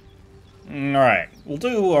 Alright. We'll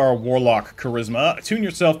do our Warlock charisma. Attune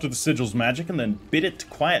yourself to the sigil's magic and then bid it to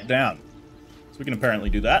quiet down. So we can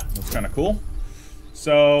apparently do that. That's kind of cool.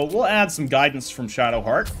 So we'll add some guidance from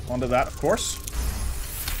Shadowheart onto that, of course.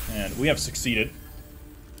 And we have succeeded.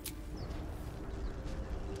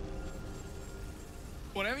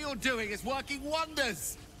 Whatever you're doing is working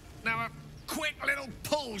wonders. Now a quick little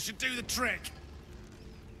pull should do the trick.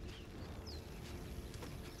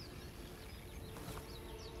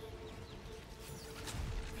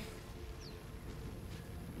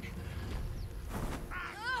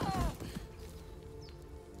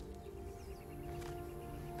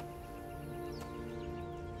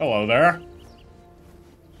 Hello there.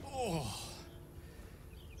 Oh.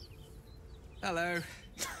 Hello.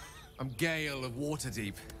 I'm Gale of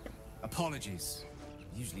Waterdeep. Apologies.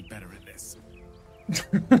 I'm usually better at this.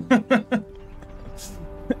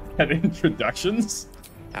 At introductions?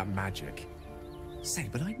 At magic. Say,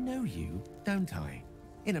 but I know you, don't I?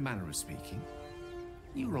 In a manner of speaking.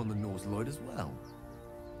 You were on the North Lloyd as well.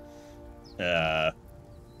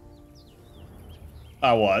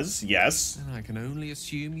 I was, yes. And I can only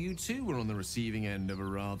assume you too were on the receiving end of a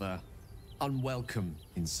rather unwelcome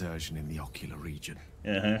insertion in the ocular region.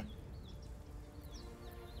 Uh-huh.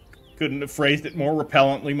 Couldn't have phrased it more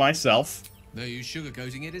repellently myself. No use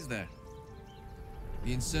sugarcoating it, is there?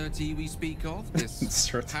 The insertee we speak of, this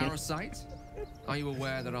Insertee. parasite, are you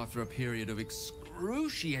aware that after a period of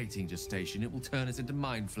excruciating gestation, it will turn us into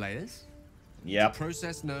mind flayers? Yep. A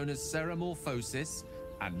process known as ceramorphosis,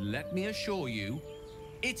 and let me assure you,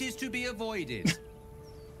 it is to be avoided.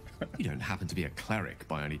 You don't happen to be a cleric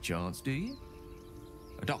by any chance, do you?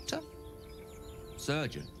 A doctor?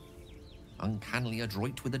 Surgeon? Uncannily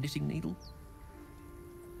adroit with a knitting needle?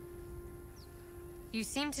 You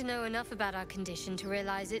seem to know enough about our condition to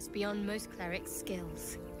realize it's beyond most clerics'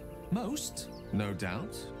 skills. Most, no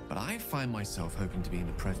doubt, but I find myself hoping to be in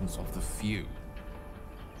the presence of the few.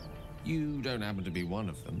 You don't happen to be one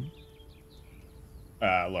of them.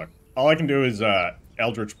 Look, all I can do is,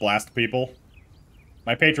 Eldritch Blast people.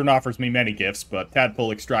 My patron offers me many gifts, but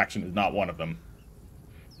tadpole extraction is not one of them.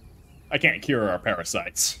 I can't cure our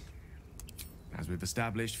parasites. As we've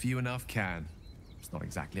established, few enough can. It's not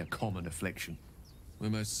exactly a common affliction. We're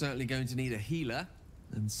most certainly going to need a healer,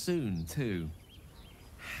 and soon, too.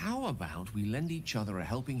 How about we lend each other a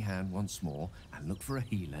helping hand once more, and look for a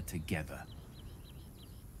healer together?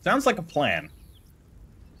 Sounds like a plan.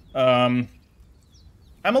 I'm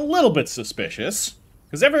a little bit suspicious,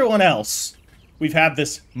 because everyone else, we've had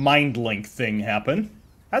this mind link thing happen.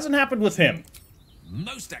 Hasn't happened with him.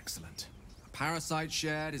 Most excellent. A parasite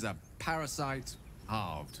shared is a parasite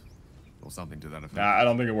halved. Or something to that effect. Nah, I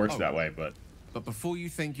don't think it works that way, but... But before you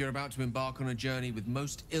think you're about to embark on a journey with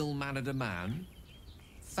most ill-mannered a man,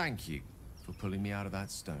 thank you for pulling me out of that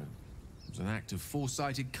stone. It was an act of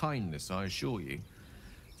foresighted kindness, I assure you.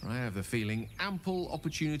 For I have the feeling ample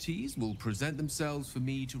opportunities will present themselves for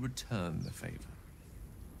me to return the favor.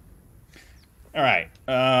 Alright,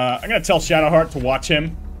 I'm gonna tell Shadowheart to watch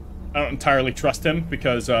him. I don't entirely trust him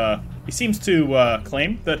because he seems to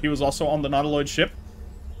claim that he was also on the Nautiloid ship.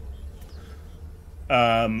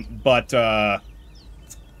 But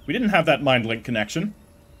we didn't have that mind link connection,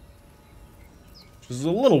 which is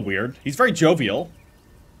a little weird. He's very jovial.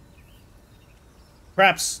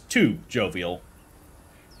 Perhaps too jovial.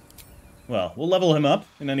 Well, we'll level him up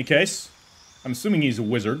in any case. I'm assuming he's a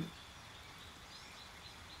wizard.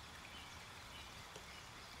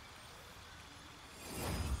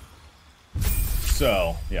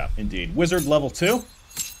 So, yeah, indeed. Wizard level 2.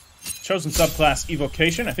 Chosen subclass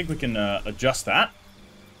evocation. I think we can adjust that.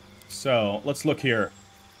 So, let's look here.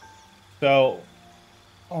 So,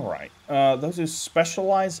 alright. Those who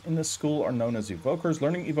specialize in this school are known as evokers.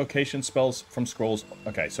 Learning evocation spells from scrolls.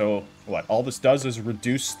 Okay, so what? All this does is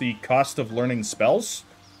reduce the cost of learning spells.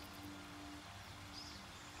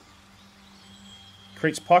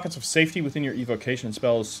 Creates pockets of safety within your evocation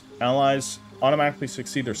spells. Allies automatically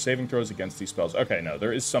succeed their saving throws against these spells. Okay, no,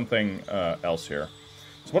 there is something else here.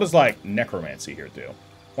 So what does, like, necromancy here do?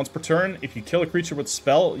 Once per turn, if you kill a creature with a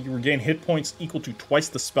spell, you regain hit points equal to twice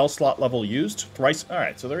the spell slot level used. Thrice.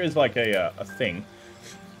 Alright, so there is, like, a thing.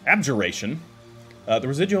 Abjuration. The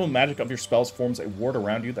residual magic of your spells forms a ward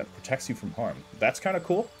around you that protects you from harm. That's kind of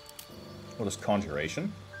cool. What is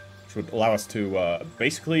conjuration? Which would allow us to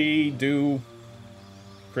basically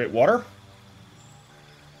create water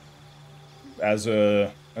as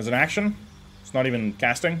an action. It's not even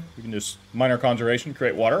casting. You can just minor conjuration,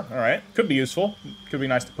 create water. Alright. Could be useful. Could be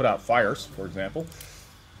nice to put out fires, for example.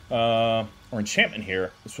 Or enchantment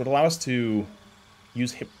here. This would allow us to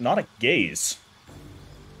use hypnotic gaze.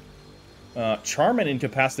 Charm an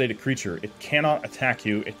incapacitated creature. It cannot attack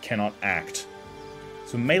you. It cannot act.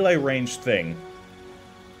 It's a melee ranged thing.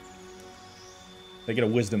 They get a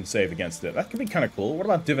wisdom save against it. That could be kind of cool. What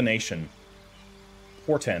about divination?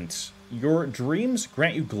 Portent. Your dreams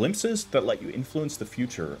grant you glimpses that let you influence the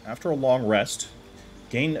future. After a long rest,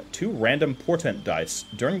 gain 2 random portent dice.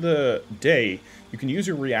 During the day, you can use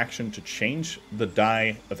your reaction to change the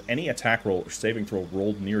die of any attack roll or saving throw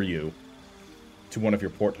rolled near you to one of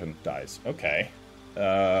your portent dice. Okay.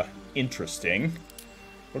 Interesting.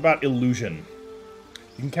 What about illusion?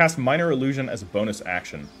 You can cast minor illusion as a bonus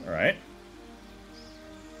action. Alright.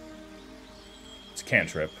 It's a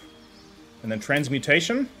cantrip. And then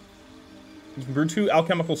transmutation. You can brew 2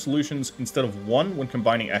 alchemical solutions instead of 1 when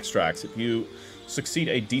combining extracts if you succeed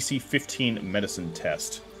a DC 15 medicine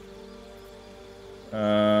test.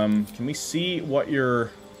 Can we see what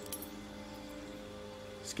your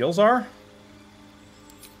skills are?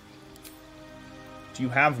 Do you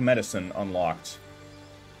have medicine unlocked?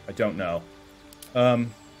 I don't know.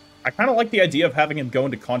 I kind of like the idea of having him go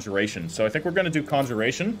into conjuration, so I think we're going to do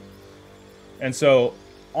conjuration. And so,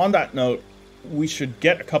 on that note, we should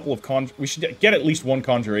get a couple of we should get at least 1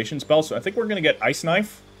 conjuration spell. So I think we're going to get Ice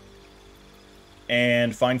Knife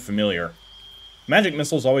and Find Familiar. Magic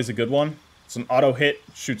Missile is always a good one. It's an auto hit,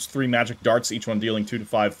 shoots 3 magic darts, each one dealing 2 to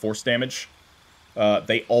 5 force damage.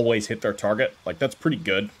 They always hit their target. Like, that's pretty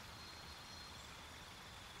good.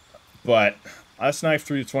 But Ice Knife,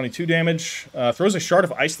 3 to 22 damage. Throws a shard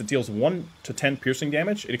of ice that deals 1 to 10 piercing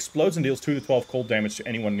damage. It explodes and deals 2 to 12 cold damage to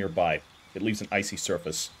anyone nearby. It leaves an icy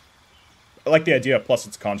surface. I like the idea, plus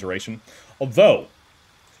it's conjuration. Although,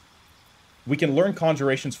 we can learn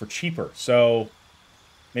conjurations for cheaper, so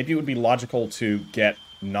maybe it would be logical to get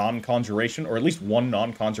non-conjuration, or at least 1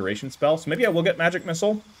 non-conjuration spell. So maybe I will get Magic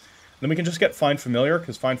Missile. Then we can just get Find Familiar,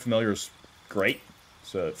 because Find Familiar is great.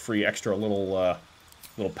 It's a free extra little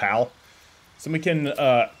pal. So we can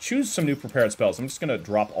choose some new prepared spells. I'm just going to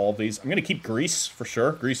drop all of these. I'm going to keep Grease, for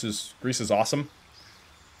sure. Grease is awesome.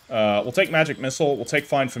 We'll take Magic Missile. We'll take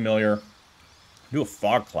Find Familiar. Do a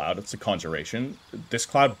Fog Cloud. It's a conjuration. This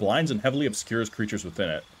cloud blinds and heavily obscures creatures within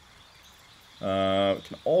it. We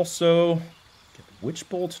can also get Witch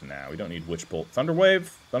Bolt. Nah, we don't need Witch Bolt.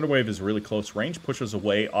 Thunderwave. Thunderwave is really close range. Pushes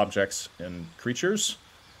away objects and creatures.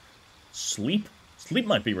 Sleep. Sleep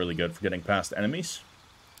might be really good for getting past enemies.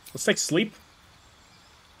 Let's take Sleep.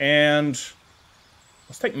 And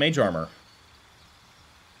let's take Mage Armor.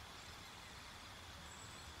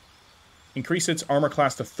 Increase its armor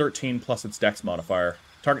class to 13 plus its dex modifier.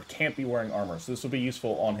 Target can't be wearing armor, so this will be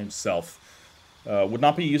useful on himself. Would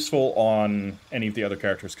not be useful on any of the other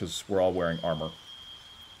characters because we're all wearing armor.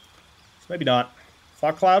 So maybe not.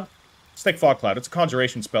 Fog Cloud? Let's take Fog Cloud. It's a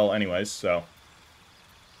conjuration spell anyways, so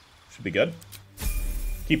should be good.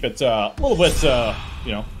 Keep it a little bit,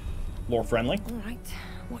 lore friendly. Alright,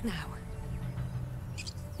 what now?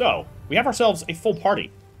 So, we have ourselves a full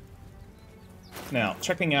party. Now,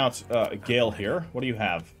 checking out Gale here. What do you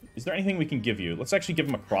have? Is there anything we can give you? Let's actually give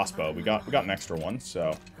him a crossbow. We got an extra one,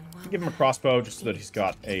 so Give him a crossbow just so that he's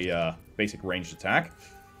got a basic ranged attack.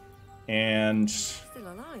 And Still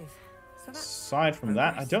alive. So that's aside from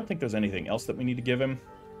that, I don't think there's anything else that we need to give him.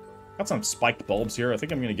 Got some spiked bulbs here. I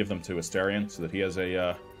think I'm going to give them to Asterion so that he has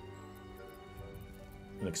a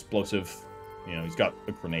an explosive. You know, he's got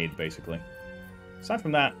a grenade basically. Aside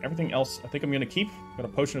from that, everything else I think I'm going to keep. Got a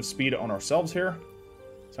potion of speed on ourselves here.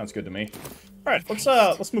 Sounds good to me. All right,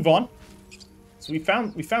 let's move on. So we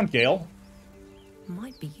found Gale.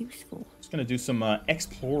 might be useful. Just going to do some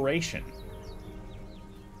exploration.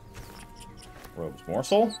 Rogue's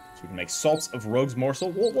Morsel. So we can make salts of Rogue's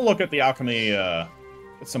Morsel. We'll look at the alchemy at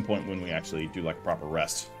some point when we actually do like a proper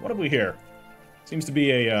rest. What have we here? Seems to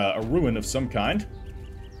be a ruin of some kind.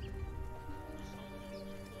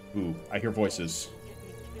 Ooh, I hear voices.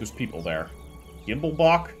 There's people there.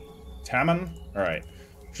 Gimblebach? Tamon? Alright.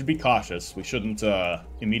 Should be cautious. We shouldn't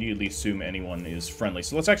immediately assume anyone is friendly.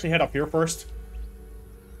 So let's actually head up here first.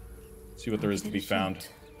 See what there is to be found.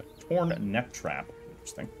 A torn neck trap.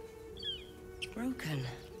 Interesting. Broken.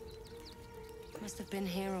 Must have been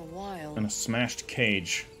here a while. And a smashed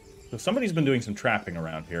cage. So somebody's been doing some trapping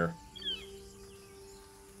around here.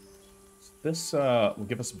 This will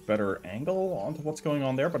give us a better angle onto what's going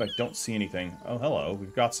on there, but I don't see anything. Oh, hello.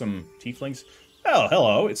 We've got some tieflings. Oh,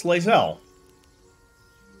 hello. It's Lae'zel.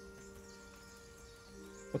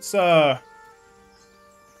 Let's,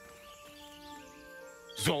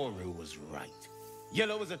 Zoru was right.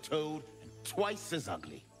 Yellow as a toad and twice as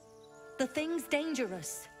ugly. The thing's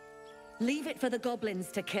dangerous. Leave it for the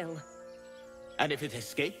goblins to kill. And if it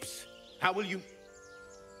escapes, how will you...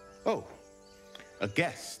 Oh, a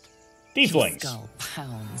guest. tieflings. Skull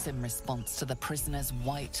pounds in response to the prisoner's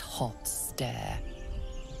white-hot stare.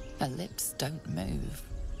 Her lips don't move,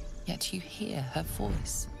 yet you hear her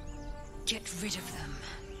voice. Get rid of them.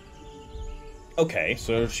 Okay,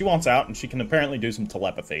 so she wants out, and she can apparently do some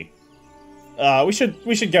telepathy. We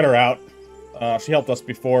should get her out. She helped us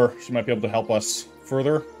before. She might be able to help us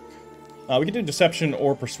further. We can do deception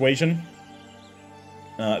or persuasion.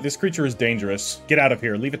 This creature is dangerous. Get out of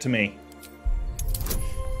here. Leave it to me.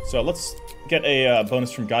 So let's get a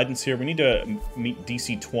bonus from guidance here. We need to meet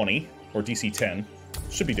DC 20 or DC 10.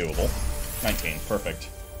 Should be doable. 19, perfect.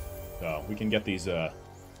 So we can get these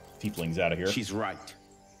tieflings out of here. She's right.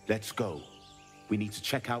 Let's go. We need to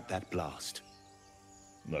check out that blast.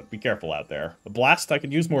 Look, be careful out there. The blast, I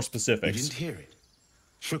could use more You specifics. didn't hear it.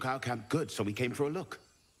 Shook our camp good, so we came for a look.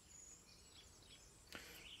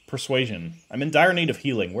 Persuasion. I'm in dire need of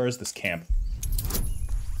healing. Where is this camp?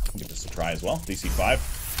 I'll give this a try as well. DC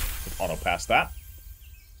 5. Auto pass that.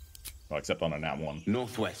 Well, except on a nat 1.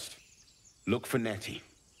 Northwest. Look for Nettie.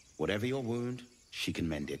 Whatever your wound, she can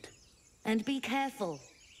mend it. And be careful.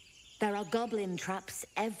 There are goblin traps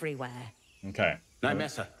everywhere. Okay.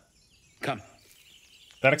 Nymessa, come.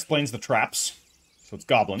 That explains the traps. So it's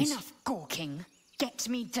goblins. Enough gawking. Get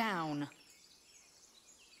me down.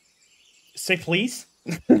 Say please?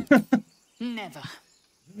 Never.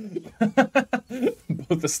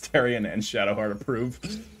 Both Asterion and Shadowheart approve.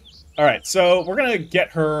 Alright, so we're gonna get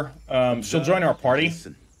her. She'll join our party.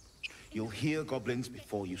 Listen. You'll hear goblins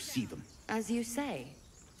before you see them. As you say.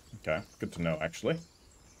 Okay, good to know, actually.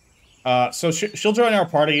 So she'll join our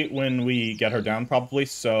party when we get her down, probably.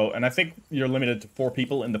 So, and I think you're limited to 4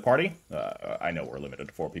 people in the party. I know we're limited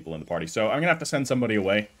to 4 people in the party, so I'm gonna have to send somebody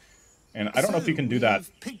away. And I don't know if you can do that.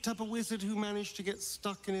 You've picked up a wizard who managed to get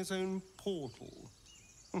stuck in his own portal.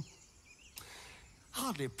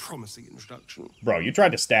 Hardly a promising introduction. Bro, you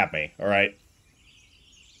tried to stab me, alright?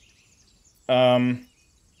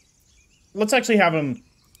 Let's actually have him...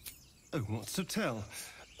 Oh, what's to tell?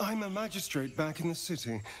 I'm a magistrate back in the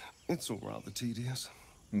city. It's all rather tedious.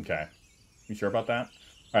 Okay. You sure about that?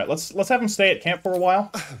 Alright, let's have him stay at camp for a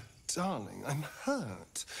while. Darling, I'm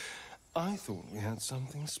hurt. I thought we had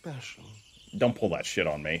something special. Don't pull that shit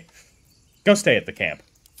on me. Go stay at the camp.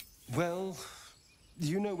 Well,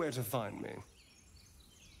 you know where to find me.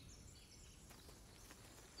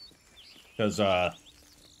 Because, I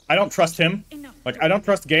don't trust him. Enough. Like, I don't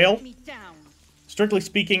trust Gale. Get me down. Strictly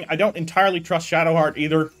speaking, I don't entirely trust Shadowheart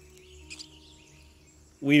either.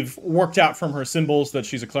 We've worked out from her symbols that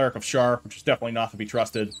she's a cleric of Shar, which is definitely not to be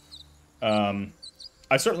trusted.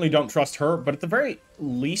 I certainly don't trust her, but at the very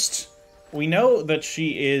least, we know that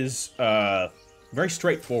she is very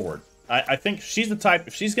straightforward. I think she's the type,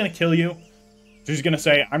 if she's going to kill you, she's going to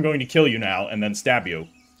say, I'm going to kill you now, and then stab you,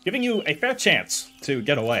 giving you a fair chance to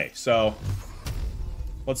get away. So,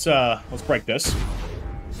 let's break this.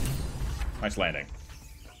 Nice landing.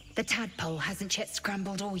 The tadpole hasn't yet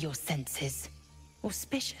scrambled all your senses.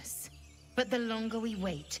 Auspicious. but the longer we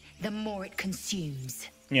wait, the more it consumes.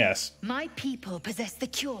 Yes. My people possess the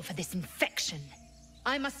cure for this infection.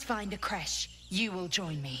 I must find a creche. You will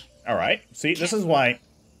join me. All right. See, this is why...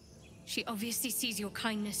 She obviously sees your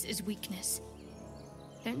kindness as weakness.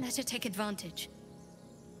 Don't let her take advantage.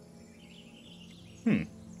 You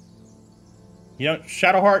know,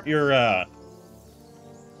 Shadowheart, you're,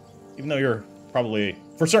 even though you're probably,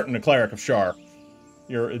 for certain, a cleric of Shar,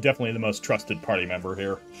 you're definitely the most trusted party member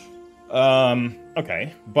here.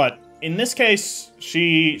 Okay. But in this case,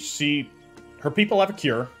 her people have a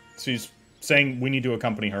cure. She's saying we need to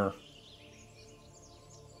accompany her.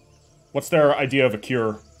 What's their idea of a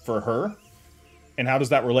cure for her? And how does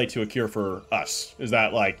that relate to a cure for us? Is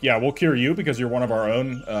that like, yeah, we'll cure you because you're one of our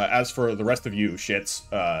own. As for the rest of you shits,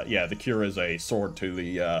 yeah, the cure is a sword to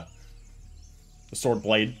the sword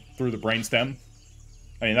blade through the brainstem.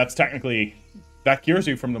 I mean, that's technically, that cures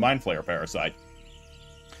you from the Mind Flayer parasite.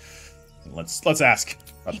 Let's ask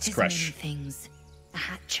about this creche. It is many things. A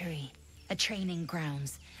hatchery, a training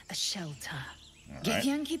grounds, a shelter. Right.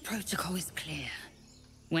 Githyanki protocol is clear.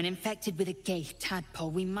 When infected with a Gaith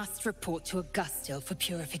tadpole, we must report to Augustil for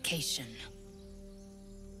purification.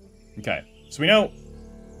 Okay, so we know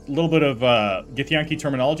a little bit of Githyanki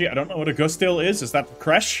terminology. I don't know what Augustil is. Is that the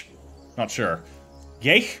creche? Not sure.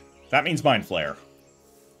 Gaith? That means Mind Flayer.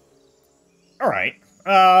 Alright.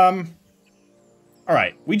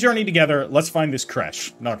 Alright, we journey together. Let's find this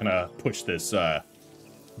creche. Not gonna push this,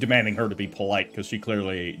 demanding her to be polite, because she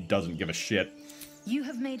clearly doesn't give a shit. You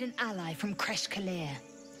have made an ally from Creche Kalir.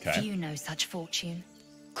 Okay. Few know such fortune.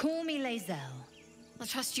 Call me Lae'zel. I'll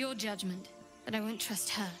trust your judgment, but I won't trust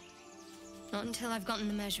her. Not until I've gotten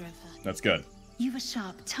the measure of her. That's good. You've a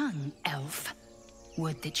sharp tongue, elf.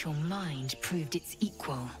 Would that your mind proved its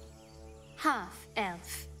equal. Half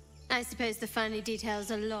elf. I suppose the finer details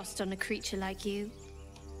are lost on a creature like you.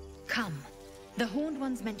 Come. The Horned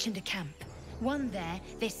Ones mentioned a camp. One there,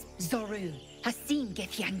 this Zoru, has seen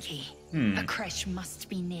Githyanki. A creche must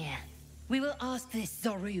be near. We will ask this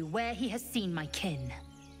Zoru where he has seen my kin.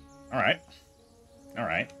 Alright.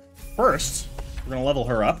 Alright. First, we're gonna level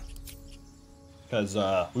her up. Because,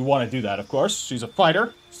 we want to do that, of course. She's a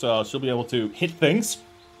fighter, so she'll be able to hit things.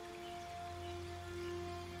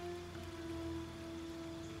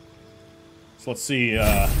 So let's see,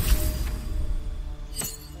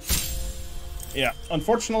 yeah,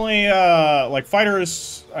 unfortunately, like,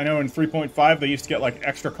 fighters, I know in 3.5 they used to get, like,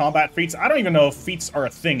 extra combat feats. I don't even know if feats are a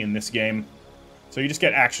thing in this game. So you just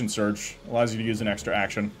get Action Surge. Allows you to use an extra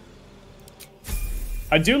action.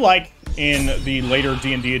 I do like, in the later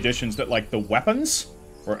D&D editions, that, like, the weapons,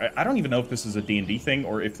 or I don't even know if this is a D&D thing,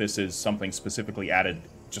 or if this is something specifically added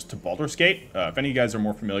just to Baldur's Gate. If any of you guys are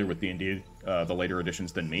more familiar with D&D, the later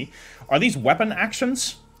editions than me, are these weapon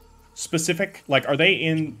actions specific? Like, are they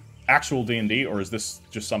in actual D&D, or is this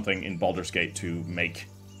just something in Baldur's Gate to make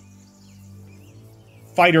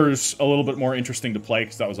fighters a little bit more interesting to play?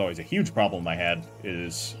 Because that was always a huge problem I had,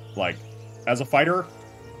 is, like, as a fighter,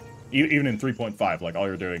 even in 3.5, like, all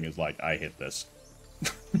you're doing is, like, I hit this.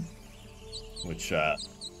 Which,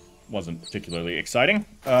 wasn't particularly exciting.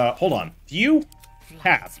 Hold on. Do you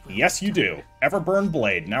have? Yes, you do. Everburn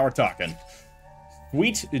Blade. Now we're talking.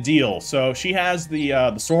 Sweet deal. So she has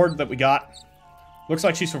the sword that we got. Looks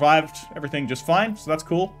like she survived everything just fine, so that's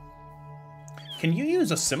cool. Can you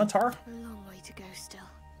use a scimitar? A long way to go still.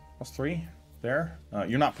 +3 there.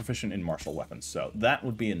 You're not proficient in martial weapons, so that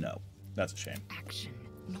would be a no. That's a shame. Action,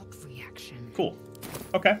 not reaction. Cool.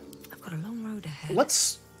 Okay. I've got a long road ahead.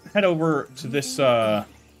 Let's head over to this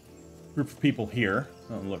group of people here.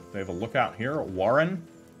 Oh, look, they have a lookout here. Warren.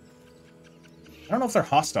 I don't know if they're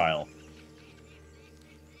hostile.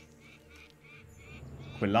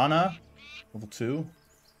 Quilana. Level 2.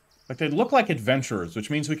 Like, they look like adventurers, which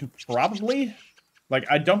means we can probably... Like,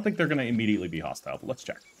 I don't think they're going to immediately be hostile, but let's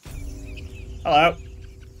check. Hello.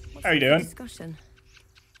 How you doing? Discussion.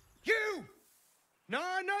 You!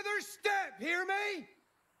 Not another step, hear me?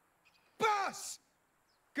 Boss!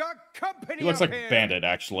 Got company He looks up like here. Bandit,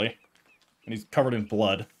 actually. And he's covered in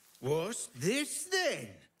blood. What's this then?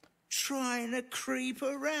 Trying to creep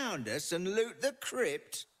around us and loot the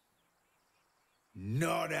crypt?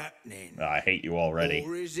 Not happening. I hate you already.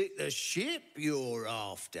 Or is it the ship you're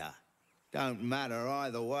after? Don't matter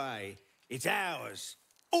either way. It's ours.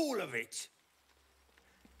 All of it.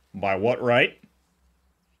 By what right?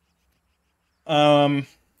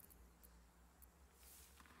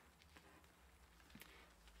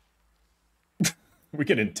 We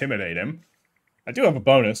could intimidate him. I do have a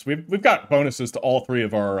bonus. We've got bonuses to all 3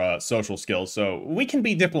 of our social skills, so we can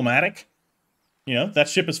be diplomatic. You know, that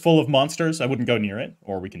ship is full of monsters. I wouldn't go near it.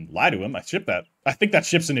 Or we can lie to him. I think that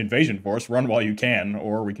ship's an invasion force. Run while you can.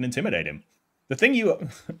 Or we can intimidate him.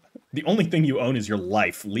 The only thing you own is your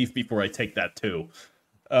life. Leave before I take that too.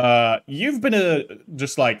 You've been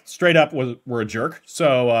just like straight up we're a jerk.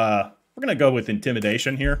 So we're gonna go with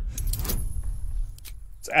intimidation here.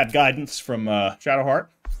 Let's add guidance from Shadowheart.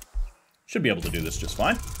 Should be able to do this just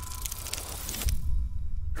fine.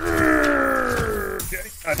 Okay,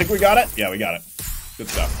 I think we got it. Yeah, we got it. Good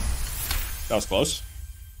stuff. That was close.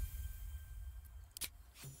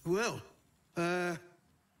 Well,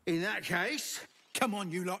 in that case, come on,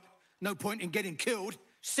 you lot. No point in getting killed.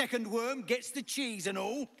 Second worm gets the cheese and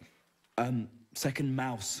all. Second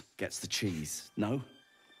mouse gets the cheese, no?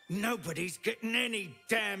 Nobody's getting any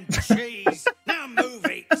damn cheese. Now move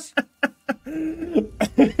it.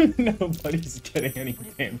 Nobody's getting any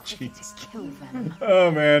damn cheese.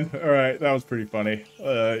 Oh man, all right, that was pretty funny.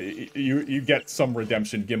 You get some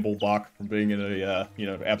redemption, Gimblebach, from being in a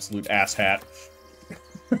absolute asshat.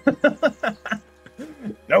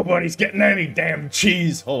 Nobody's getting any damn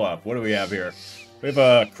cheese. Hold up, what do we have here? We have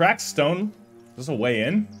a cracked stone. Is this a way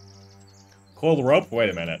in? Coiled rope. Wait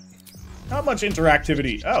a minute. How much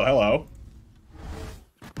interactivity? Oh, hello.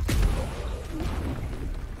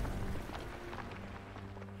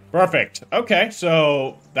 Perfect. Okay,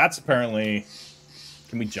 so that's apparently...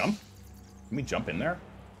 Can we jump? Can we jump in there?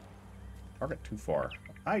 Target too far.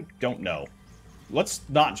 I don't know. Let's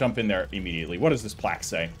not jump in there immediately. What does this plaque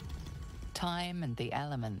say? Time and the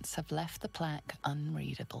elements have left the plaque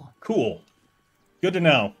unreadable. Cool. Good to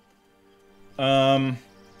know.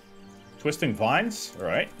 Twisting vines?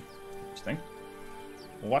 Alright. Interesting.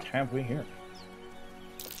 What have we here?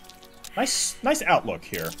 Nice outlook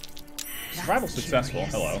here. Survival successful.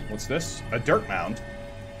 Hello. What's this? A dirt mound.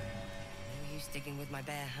 No use digging with my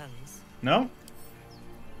bare hands. No?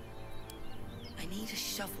 I need a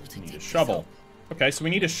shovel to dig. A shovel. Okay, so we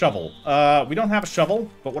need a shovel. We don't have a shovel,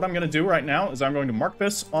 but what I'm going to do right now is I'm going to mark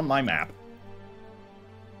this on my map.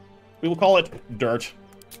 We will call it dirt.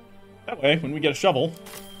 That way, when we get a shovel,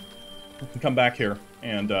 we can come back here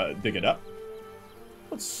and dig it up.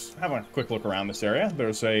 Let's have a quick look around this area.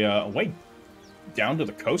 There's a way down to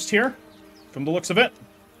the coast here, from the looks of it.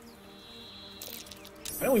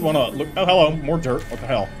 I really want to look... Oh, hello. More dirt. What the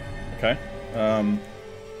hell? Okay. Come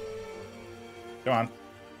on.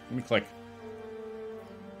 Let me click.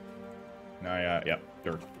 No, yeah,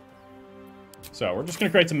 dirt. So, we're just going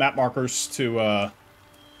to create some map markers to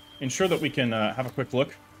ensure that we can have a quick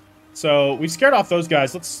look. So, we've scared off those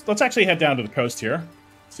guys. Let's actually head down to the coast here.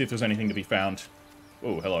 See if there's anything to be found.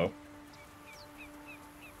 Oh, hello.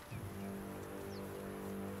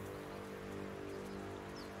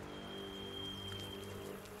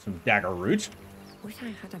 Some dagger root. Wish I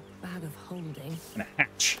had a bag of holding. And a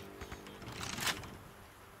hatch.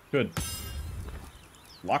 Good.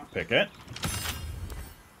 Lockpick it.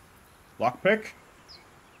 Lockpick.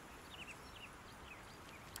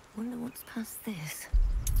 Wonder what's past this.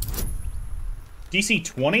 DC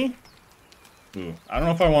 20? Ooh, I don't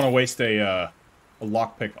know if I want to waste a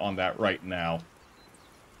lockpick on that right now.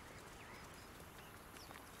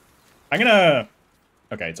 I'm gonna...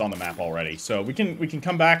 Okay, it's on the map already, so we can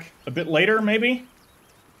come back a bit later, maybe?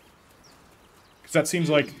 Because that seems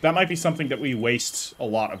like that might be something that we waste a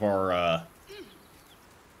lot of our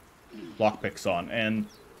lockpicks on, and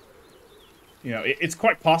you know, it's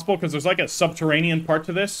quite possible because there's like a subterranean part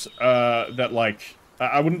to this that like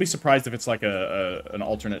I wouldn't be surprised if it's like an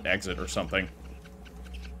alternate exit or something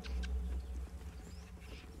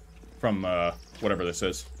from whatever this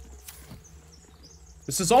is.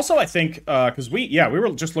 This is also, I think, because we were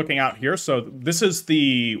just looking out here, so this is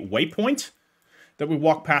the waypoint that we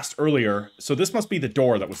walked past earlier, so this must be the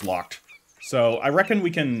door that was locked. So I reckon we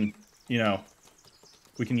can, you know,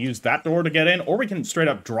 we can use that door to get in, or we can straight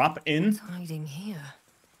up drop in. What's hiding here?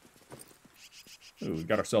 Ooh, we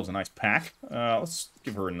got ourselves a nice pack. Let's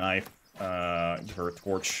give her a knife, give her a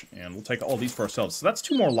torch, and we'll take all these for ourselves. So that's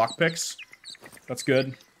 2 more lockpicks. That's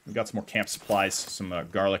good. We got some more camp supplies, some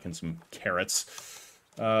garlic and some carrots.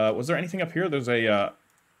 Was there anything up here? There's a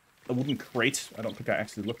wooden crate. I don't think I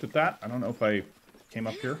actually looked at that. I don't know if I came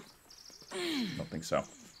up here. I don't think so.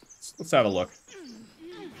 Let's have a look.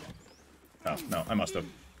 Oh, no, I must have.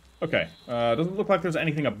 Okay, doesn't look like there's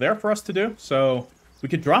anything up there for us to do, so we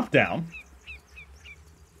could drop down.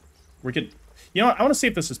 We could... You know what? I want to see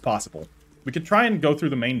if this is possible. We could try and go through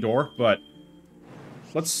the main door, but...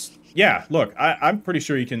 Let's... Yeah, look, I'm pretty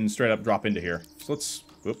sure you can straight up drop into here. So let's...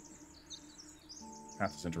 Whoop.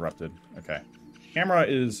 Path is interrupted. Okay. Camera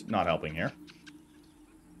is not helping here.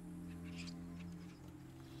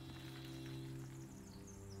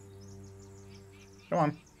 Come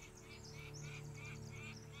on.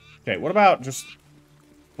 Okay, what about just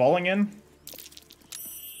falling in?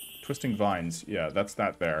 Twisting vines. Yeah, that's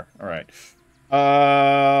that there. Alright.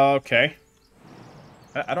 Okay.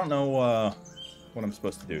 I don't know, what I'm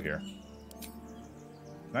supposed to do here.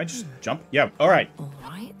 Can I just jump? Yeah, alright.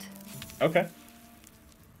 Alright. Okay.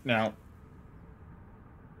 Now,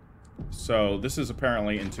 so this is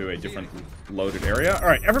apparently into a different loaded area.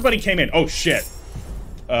 Alright, everybody came in. Oh, shit.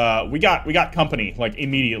 We got company, like,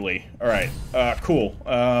 immediately. Alright, cool.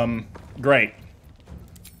 Great.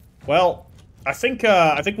 Well, I think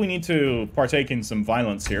we need to partake in some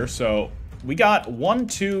violence here, so we got 1,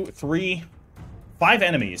 2, 3, 5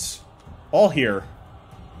 enemies. All here.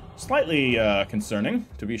 Slightly, concerning,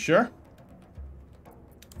 to be sure.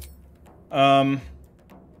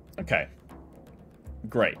 Okay.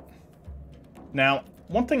 Great. Now,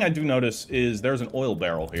 one thing I do notice is there's an oil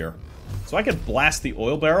barrel here. So I could blast the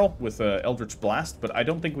oil barrel with Eldritch Blast, but I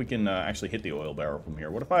don't think we can actually hit the oil barrel from here.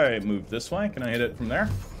 What if I move this way? Can I hit it from there?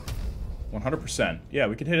 100%. Yeah,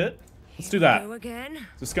 we could hit it. Let's do that.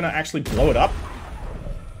 Is this gonna actually blow it up?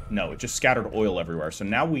 No, it just scattered oil everywhere. So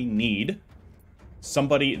now we need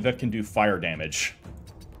somebody that can do fire damage.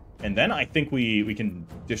 And then I think we can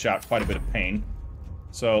dish out quite a bit of pain.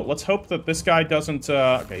 So let's hope that this guy doesn't...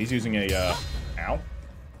 okay, he's using a... ow. That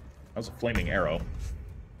was a flaming arrow.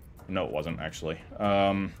 No, it wasn't, actually.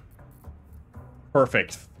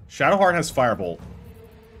 Perfect. Shadowheart has Firebolt.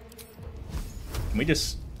 Can we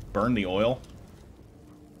just burn the oil?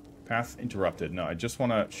 Path interrupted. No, I just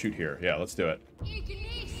want to shoot here. Yeah, let's do it.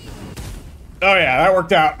 Oh, yeah, that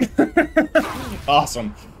worked out.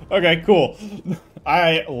 Awesome. Okay, cool.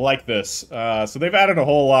 I like this. So they've added a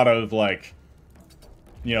whole lot of, like,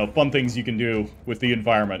 you know, fun things you can do with the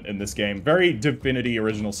environment in this game. Very Divinity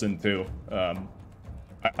Original Sin 2.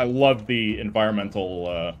 I love the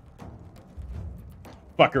environmental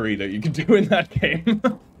fuckery that you can do in that game.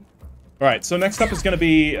 Alright, so next up is going to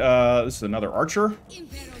be, this is another archer.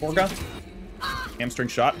 Orga. Hamstring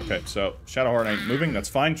shot. Okay, so Shadowheart ain't moving. That's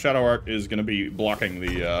fine. Shadowheart is going to be blocking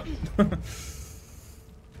the,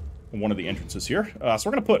 one of the entrances here. So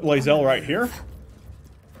we're going to put Lae'zel right here.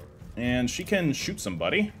 And she can shoot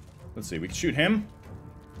somebody. Let's see, we can shoot him.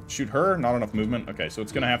 Shoot her. Not enough movement. Okay, so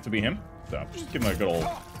it's going to have to be him. So just give him a good old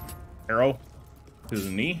arrow to his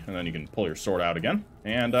knee, and then you can pull your sword out again.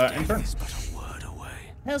 And turn.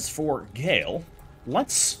 As for Gale,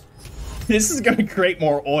 let's... This is going to create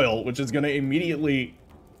more oil, which is going to immediately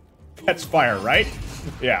catch fire, right?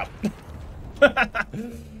 Yeah. That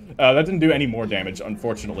didn't do any more damage,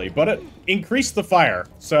 unfortunately, but it increased the fire,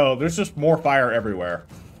 so there's just more fire everywhere.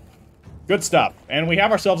 Good stuff. And we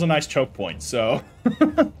have ourselves a nice choke point, so...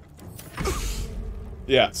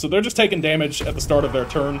 Yeah, so they're just taking damage at the start of their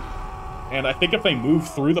turn, and I think if they move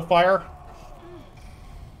through the fire...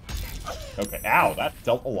 Okay, ow, that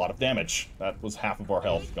dealt a lot of damage. That was half of our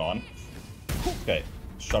health gone. Okay,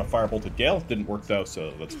 shot a firebolt at Gale. Didn't work, though,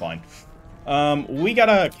 so that's fine. We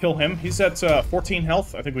gotta kill him. He's at 14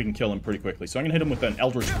 health. I think we can kill him pretty quickly. So I'm gonna hit him with an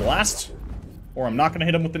Eldritch Blast. Or I'm not gonna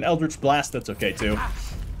hit him with an Eldritch Blast. That's okay, too.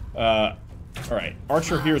 Alright,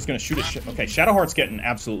 Archer here is gonna shoot a shit. Okay, Shadowheart's getting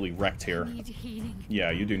absolutely wrecked here.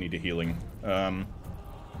 Yeah, you do need a healing. I'm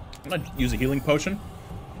gonna use a healing potion.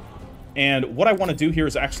 And what I want to do here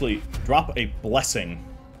is actually drop a blessing.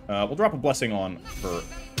 We'll drop a blessing on for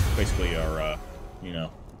basically our, you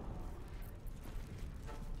know,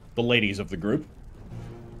 the ladies of the group.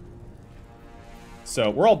 So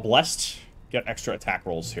we're all blessed. Get extra attack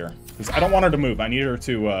rolls here. Because I don't want her to move. I need her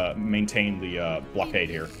to maintain the blockade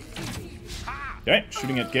here. Okay,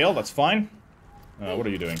 shooting at Gale. That's fine. What are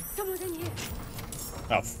you doing?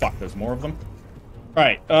 Oh, fuck. There's more of them.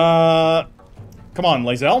 Alright, come on,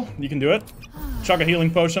 Lae'zel. You can do it. Chug a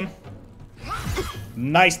healing potion.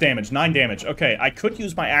 Nice damage. 9 damage. Okay, I could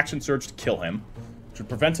use my action surge to kill him. Which would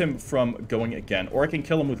prevent him from going again. Or I can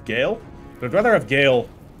kill him with Gale. But I'd rather have Gale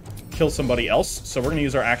kill somebody else. So we're going to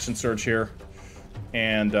use our action surge here.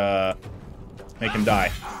 And, make him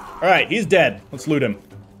die. Alright, he's dead. Let's loot him.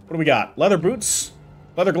 What do we got? Leather boots.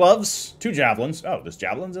 Leather gloves. 2 javelins. Oh, there's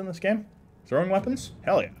javelins in this game? Throwing weapons?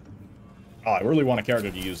 Hell yeah. Oh, I really want a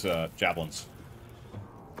character to use javelins.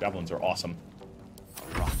 Javelins are awesome.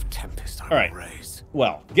 Rough tempest. Alright.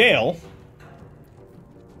 Well, Gale.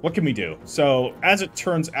 What can we do? So, as it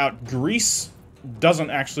turns out, grease doesn't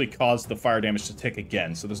actually cause the fire damage to tick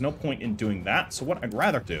again. So there's no point in doing that. So what I'd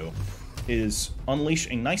rather do is unleash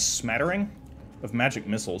a nice smattering of magic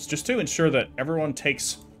missiles. Just to ensure that everyone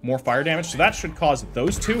takes more fire damage. So that should cause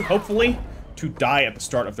those two, hopefully, to die at the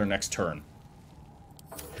start of their next turn.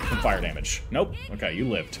 From fire damage. Nope. Okay, you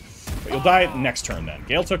lived. But you'll die next turn then.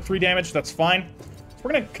 Gale took 3 damage, that's fine.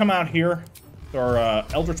 we're gonna come out here with our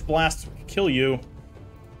Eldritch Blast. We can kill you.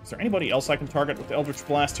 Is there anybody else I can target with the Eldritch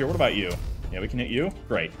Blast here? What about you? Yeah, we can hit you?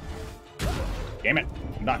 Great. Damn it.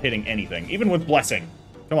 I'm not hitting anything. Even with Blessing.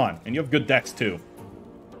 Come on. And you have good dex, too.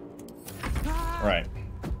 Alright.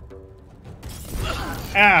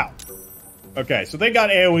 Ow! Okay, so they got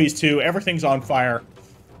AoEs, too. Everything's on fire.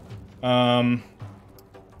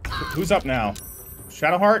 Who's up now?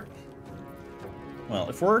 Shadowheart? Well,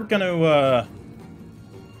 if we're gonna,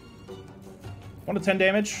 1 to 10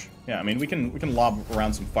 damage? Yeah, I mean, we can lob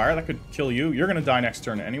around some fire. That could kill you. You're gonna die next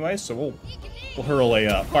turn anyway, so we'll hurl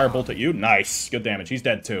a firebolt at you. Nice. Good damage. He's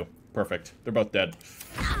dead, too. Perfect. They're both dead.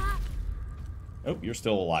 Oh, you're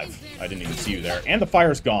still alive. I didn't even see you there. And the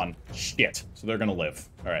fire's gone. Shit. So they're gonna live.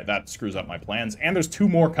 Alright, that screws up my plans. And there's 2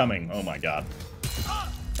 more coming. Oh my god.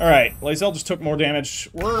 Alright, Lae'zel just took more damage.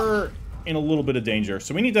 We're in a little bit of danger.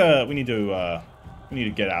 So we need to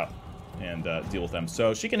get out and deal with them.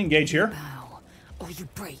 So she can engage here. Or you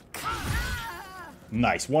break.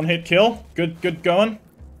 Nice. 1-hit kill. Good going.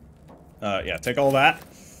 Yeah, take all that.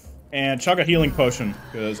 And chug a healing potion,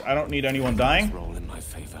 because I don't need anyone dying. Roll in my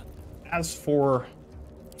favor. As for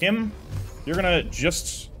him, you're gonna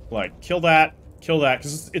just, like, kill that,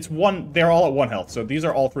 because it's one, they're all at 1 health, so these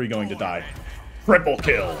are all 3 going to die. Triple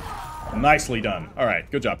kill! Nicely done. Alright,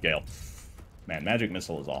 good job, Gale. Man, Magic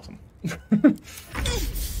Missile is awesome.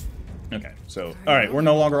 Okay, so, alright, we're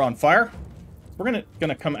no longer on fire. We're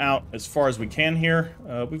gonna come out as far as we can here.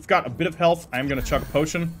 We've got a bit of health. I'm gonna chug a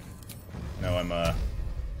potion. No, I'm,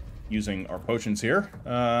 using our potions here.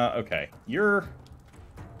 Okay,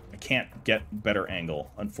 I can't get better angle.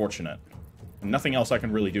 Unfortunate. And nothing else I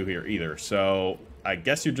can really do here either, so I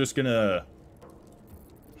guess you're just gonna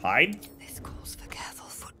hide? This calls for careful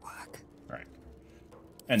footwork. Alright.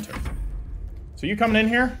 Enter. So you coming in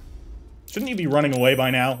here? Shouldn't you be running away by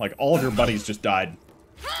now? Like, all of your buddies just died.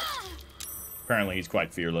 Apparently he's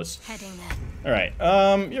quite fearless. Heading there.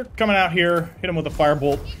 Alright, you're coming out here. Hit him with a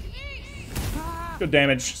firebolt. Good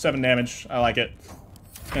damage. 7 damage. I like it.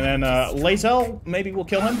 And then, Lae'zel, maybe we'll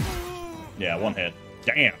kill him? Yeah, 1 hit.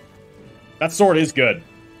 Damn. That sword is good.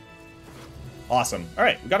 Awesome.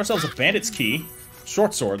 Alright, we got ourselves a bandit's key.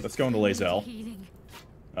 Short sword. That's going to Lae'zel.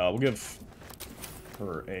 We'll give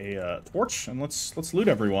her a torch, and let's loot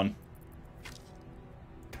everyone.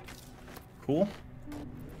 Cool.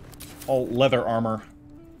 All leather armor.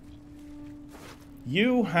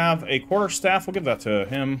 You have a quarterstaff. We'll give that to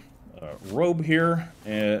him. Robe here.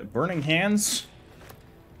 Burning hands.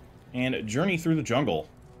 And journey through the jungle.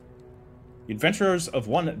 The adventurers of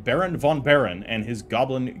one Baron von Baron and his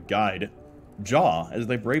goblin guide, Jaw, as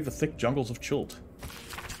they brave the thick jungles of Chult.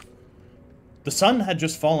 The sun had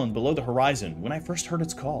just fallen below the horizon when I first heard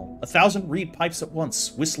its call. 1,000 reed pipes at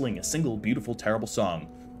once, whistling a single beautiful, terrible song.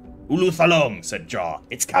 Ulu Thalong, said Jaw.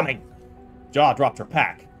 It's coming. Jaw dropped her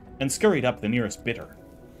pack and scurried up the nearest bitter.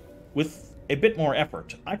 With a bit more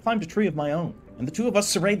effort, I climbed a tree of my own, and the 2 of us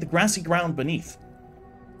surveyed the grassy ground beneath.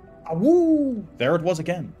 Awoo! There it was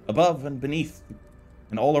again, above and beneath,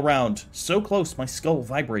 and all around, so close my skull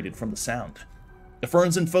vibrated from the sound. The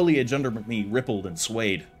ferns and foliage under me rippled and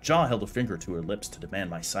swayed. Jaw held a finger to her lips to demand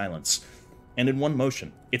my silence, and in one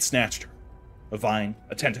motion, it snatched her. A vine,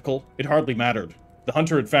 a tentacle, it hardly mattered. The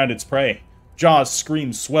hunter had found its prey. Jaw's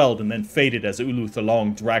scream swelled and then faded as Ulu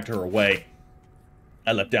Thalong dragged her away.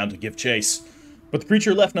 I leapt down to give chase, but the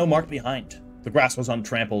creature left no mark behind. The grass was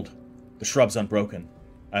untrampled, the shrubs unbroken.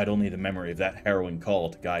 I had only the memory of that harrowing call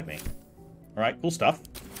to guide me. Alright, cool stuff.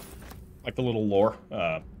 Like the little lore.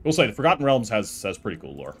 We'll say the Forgotten Realms has pretty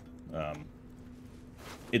cool lore.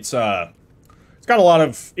 It's got a lot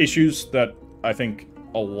of issues that I think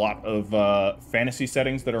a lot of fantasy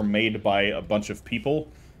settings that are made by a bunch of people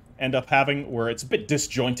end up having, where it's a bit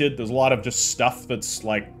disjointed. There's a lot of just stuff that's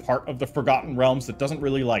like part of the Forgotten Realms that doesn't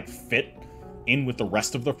really like fit in with the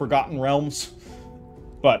rest of the Forgotten Realms.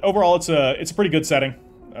 But overall, it's a pretty good setting.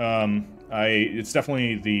 It's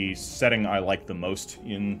definitely the setting I like the most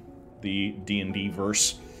in the D&D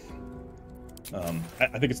verse. I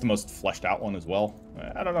think it's the most fleshed out one as well.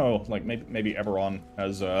 I don't know, like maybe Eberron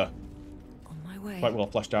has quite well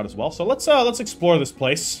fleshed out as well. So let's explore this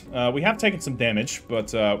place. We have taken some damage,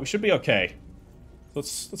 but we should be okay.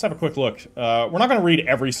 Let's have a quick look. We're not going to read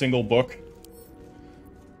every single book.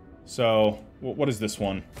 So what is this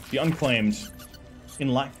one? The Unclaimed. In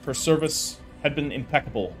life, her service had been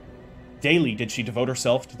impeccable. Daily did she devote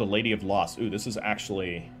herself to the Lady of Loss. Ooh, this is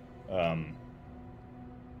actually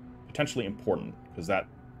potentially important, because that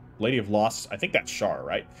Lady of Loss, I think that's Shar,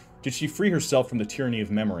 right? Did she free herself from the tyranny of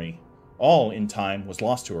memory? All, in time, was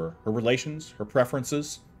lost to her. Her relations, her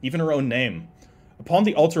preferences, even her own name. Upon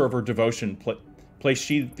the altar of her devotion placed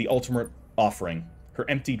she the ultimate offering, her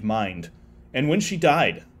emptied mind. And when she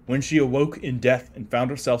died, when she awoke in death and found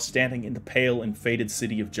herself standing in the pale and faded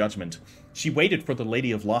city of judgment, she waited for the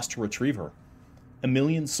Lady of Lost to retrieve her.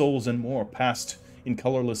 1,000,000 souls and more passed in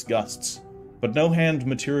colorless gusts, but no hand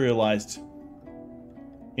materialized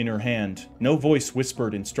in her hand, no voice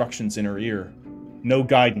whispered instructions in her ear, no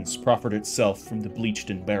guidance proffered itself from the bleached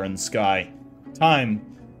and barren sky. Time,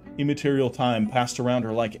 immaterial time, passed around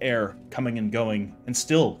her like air, coming and going, and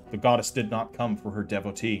still the goddess did not come for her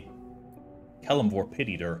devotee. Kelemvor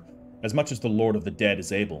pitied her, as much as the Lord of the Dead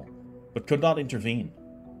is able, but could not intervene.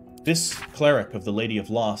 This cleric of the Lady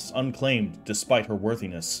of Loss, unclaimed despite her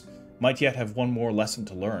worthiness, might yet have one more lesson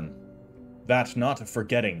to learn. That not of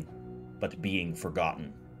forgetting, but being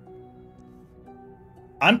forgotten.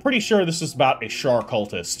 I'm pretty sure this is about a Shar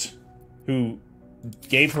cultist who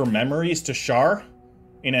gave her memories to Shar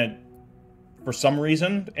for some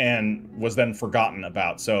reason, and was then forgotten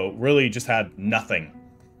about. So really just had nothing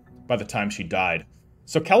by the time she died.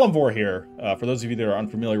 So Kelemvor here, for those of you that are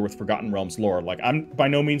unfamiliar with Forgotten Realms lore, like, I'm by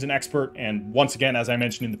no means an expert, and once again, as I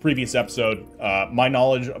mentioned in the previous episode, my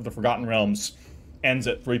knowledge of the Forgotten Realms ends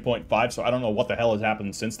at 3.5, so I don't know what the hell has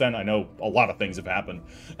happened since then. I know a lot of things have happened.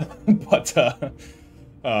 But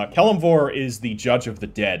Kelemvor is the judge of the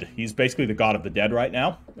dead. He's basically the god of the dead right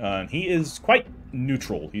now. He is quite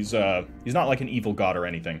neutral. He's not like an evil god or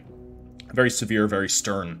anything. Very severe, very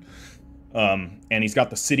stern. And he's got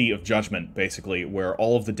the City of Judgment, basically, where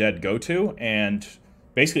all of the dead go to, and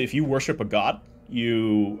basically if you worship a god,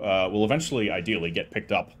 you will eventually, ideally, get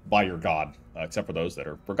picked up by your god, except for those that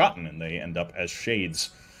are forgotten, and they end up as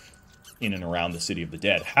shades in and around the City of the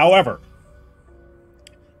Dead. However,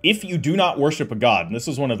 if you do not worship a god, and this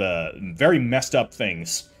is one of the very messed up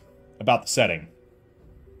things about the setting,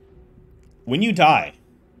 when you die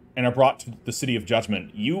and are brought to the City of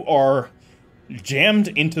Judgment, you are jammed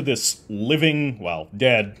into this living, well,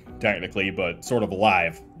 dead, technically, but sort of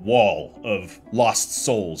alive, wall of lost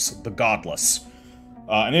souls, the godless.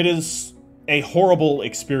 And it is a horrible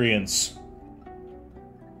experience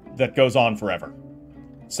that goes on forever.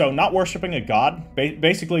 So not worshipping a god,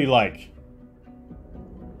 basically, like,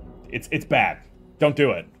 it's bad. Don't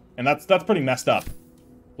do it. And that's pretty messed up.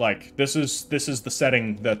 Like, this is the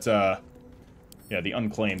setting that, yeah, the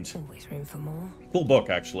Unclaimed. Always room for more. Cool book,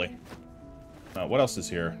 actually. What else is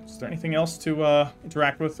here? Is there anything else to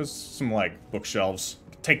interact with? There's some, like, bookshelves.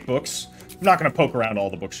 Take books. I'm not going to poke around all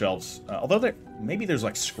the bookshelves. Although maybe there's,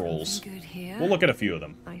 like, scrolls. Good here. We'll look at a few of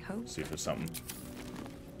them. I hope. See if there's something.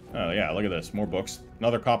 Oh, yeah, look at this. More books.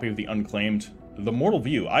 Another copy of The Unclaimed. The Mortal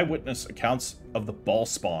View. Eyewitness accounts of the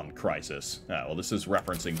Ballspawn crisis. Well, this is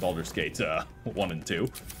referencing Baldur's Gate 1 and 2.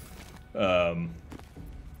 The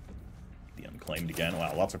Unclaimed again.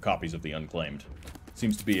 Wow, lots of copies of The Unclaimed.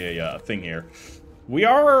 Seems to be a thing here. We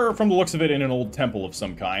are, from the looks of it, in an old temple of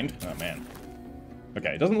some kind. Oh, man.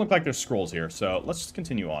 Okay, it doesn't look like there's scrolls here, so let's just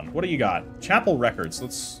continue on. What do you got? Chapel records.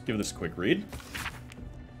 Let's give this a quick read.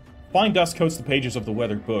 Fine dust coats the pages of the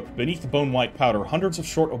weathered book. Beneath the bone-white powder, hundreds of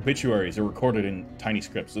short obituaries are recorded in tiny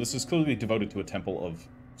script. So this is clearly devoted to a temple of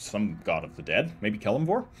some god of the dead. Maybe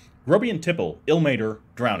Kelemvor? Grobian Tipple, Illmater,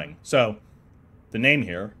 drowning. So, the name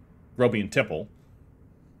here, Grobian Tipple,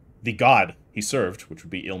 the god he served, which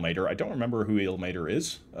would be Illmater. I don't remember who Illmater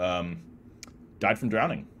is. Died from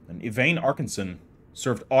drowning. And Yvain Arkinson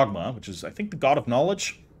served Ogma, which is, I think, the god of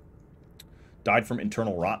knowledge. Died from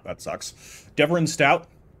internal rot. That sucks. Deverin Stout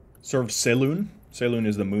served Selûne. Selûne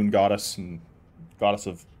is the moon goddess and goddess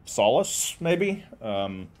of solace, maybe?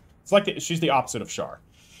 It's like she's the opposite of Shar.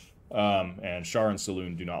 And Shar and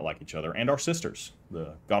Selûne do not like each other. And are sisters.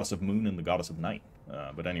 The goddess of moon and the goddess of night.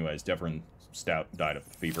 But anyways, Deverin Stout died of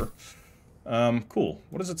fever. Cool.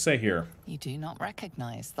 What does it say here? You do not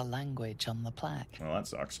recognize the language on the plaque. Well, that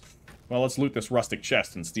sucks. Well, let's loot this rustic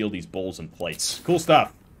chest and steal these bowls and plates. Cool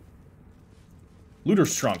stuff.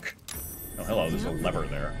 Looter's trunk. Oh, hello, there's a lever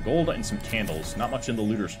there. Gold and some candles. Not much in the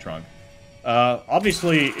looter's trunk.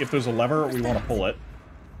 Obviously, if there's a lever, we want to pull it.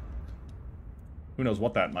 Who knows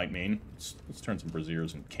what that might mean. Let's turn some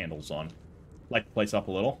braziers and candles on. Light the place up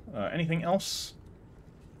a little. Anything else?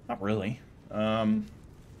 Not really.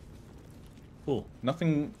 Cool.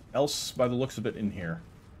 Nothing else by the looks of it in here.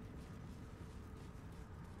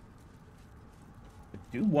 I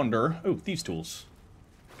do wonder... Oh, thieves' tools.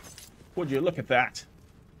 Would you look at that?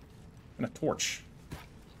 And a torch.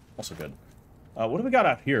 Also good. What do we got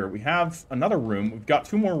out here? We have another room. We've got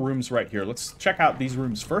 2 more rooms right here. Let's check out these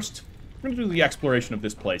rooms first. We're going to do the exploration of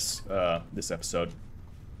this place this episode.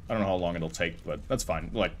 I don't know how long it'll take, but that's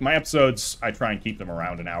fine. Like, my episodes, I try and keep them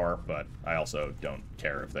around an hour, but I also don't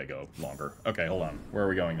care if they go longer. Okay, hold on. Where are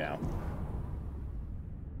we going now?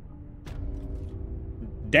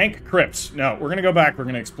 Dank Crypt. No, we're gonna go back. We're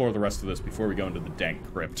gonna explore the rest of this before we go into the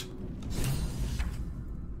Dank Crypt.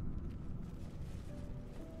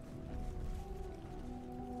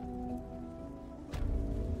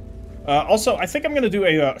 Also, I think I'm gonna do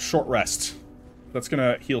a short rest. That's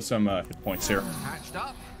gonna heal some hit points here. Patched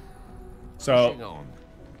up. So,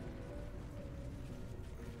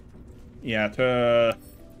 yeah, to...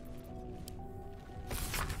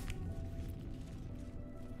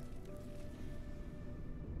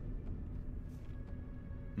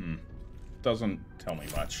 Doesn't tell me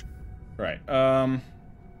much. Right.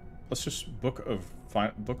 Let's just Book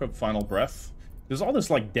of Final Breath. There's all this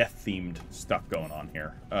like death-themed stuff going on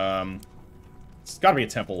here. It's got to be a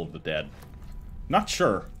Temple of the Dead. Not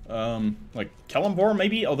sure. Like Celeborn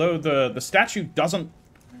maybe, although the statue doesn't.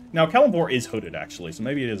 Now Celeborn is hooded actually, so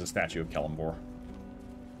maybe it is a statue of Celeborn.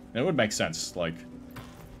 And it would make sense, like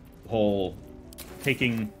the whole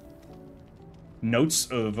taking notes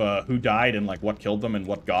of who died and like what killed them and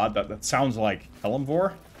what god. That sounds like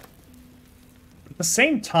Celeborn. At the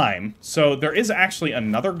same time, so there is actually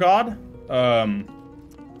another god. Man,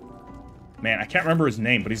 I can't remember his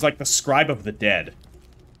name, but he's like the Scribe of the Dead.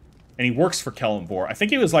 And he works for Celeborn. I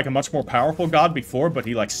think he was like a much more powerful god before, but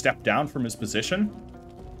he like stepped down from his position.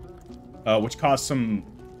 Which caused some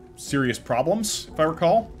serious problems, if I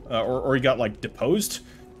recall. Or he got like deposed.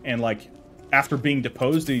 And like, after being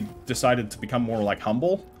deposed, he decided to become more like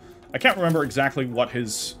humble. I can't remember exactly what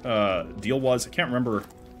his deal was. I can't remember.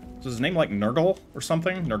 Was his name like Nergal or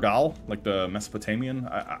something? Nergal? Like the Mesopotamian?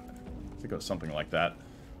 I think it was something like that.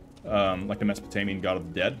 Like the Mesopotamian god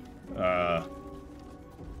of the dead.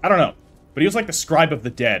 I don't know. But he was like the Scribe of the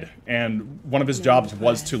Dead, and one of his jobs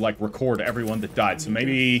was to like record everyone that died. So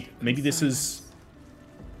maybe this is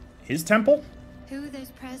his temple? Who are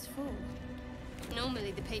those prayers for?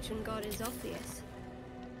 Normally the patron god is obvious.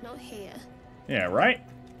 Not here. Yeah, right?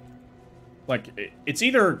 Like, it's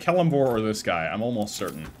either Celeborn or this guy. I'm almost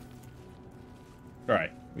certain.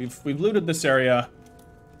 Alright. We've looted this area.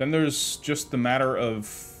 Then there's just the matter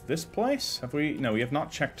of this place? Have we? No, we have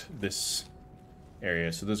not checked this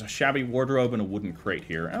area. So there's a shabby wardrobe and a wooden crate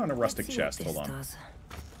here. Oh, and a rustic chest. Hold on.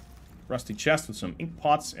 Rusty chest with some ink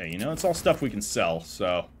pots. Yeah, you know, it's all stuff we can sell,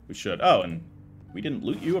 so we should. Oh, and we didn't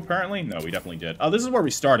loot you, apparently? No, we definitely did. Oh, this is where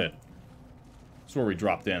we started. This is where we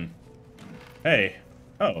dropped in. Hey.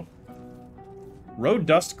 Oh. Road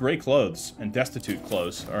dust, gray clothes, and destitute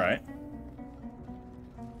clothes. Alright.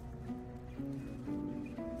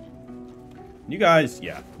 You guys,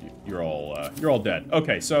 yeah, you're all dead.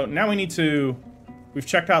 Okay, so now we need to... We've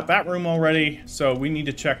checked out that room already, so we need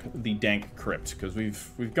to check the Dank Crypt, because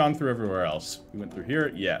we've gone through everywhere else. We went through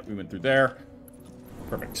here, yeah, we went through there.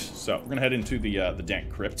 Perfect. So, we're gonna head into the Dank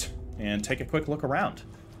Crypt, and take a quick look around.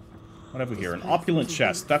 What have we here? An opulent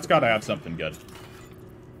chest. That's gotta have something good.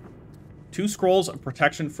 2 scrolls of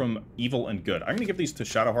protection from evil and good. I'm gonna give these to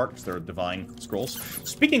Shadowheart, because they're divine scrolls.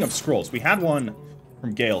 Speaking of scrolls, we had one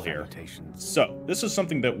from Gale here. So, this is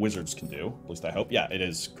something that wizards can do. At least I hope. Yeah, it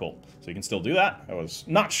is. Cool. So you can still do that. I was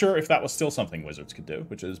not sure if that was still something wizards could do,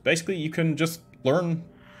 which is basically you can just learn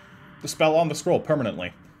the spell on the scroll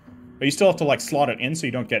permanently. But you still have to, like, slot it in so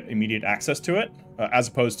you don't get immediate access to it, as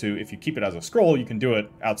opposed to if you keep it as a scroll, you can do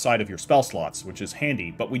it outside of your spell slots, which is handy.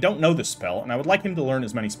 But we don't know this spell, and I would like him to learn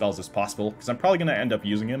as many spells as possible, because I'm probably going to end up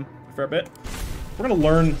using him a fair bit. We're going to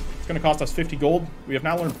learn... It's going to cost us 50 gold. We have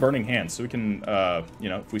now learned Burning Hands, so we can, you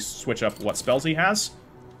know, if we switch up what spells he has,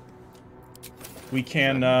 we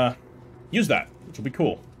can use that, which will be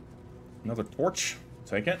cool. Another torch.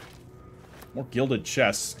 Take it. More gilded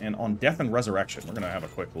chests, and on Death and Resurrection, we're going to have a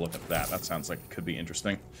quick look at that. That sounds like it could be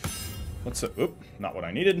interesting. Let's, oop, not what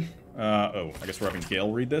I needed. Oh, I guess we're having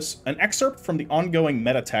Gale read this. An excerpt from the ongoing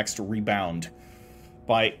metatext Rebound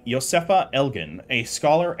by Josefa Elgin, a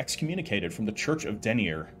scholar excommunicated from the Church of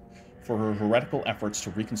Denir for her heretical efforts to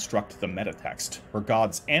reconstruct the metatext, her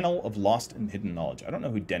god's annal of lost and hidden knowledge. I don't know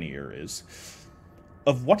who Denir is.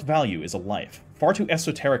 Of what value is a life? Far too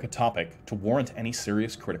esoteric a topic to warrant any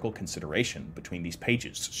serious critical consideration between these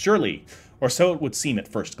pages. Surely, or so it would seem at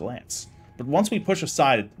first glance. But once we push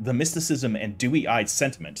aside the mysticism and dewy-eyed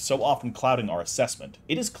sentiment so often clouding our assessment,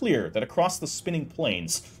 it is clear that across the spinning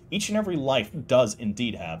planes, each and every life does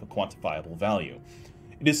indeed have a quantifiable value.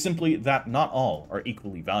 It is simply that not all are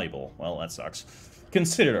equally valuable. Well, that sucks.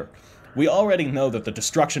 Consider, we already know that the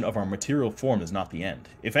destruction of our material form is not the end.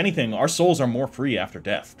 If anything, our souls are more free after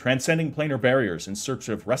death, transcending planar barriers in search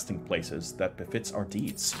of resting places that befits our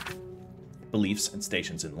deeds, beliefs, and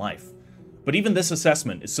stations in life. But even this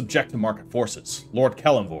assessment is subject to market forces, Lord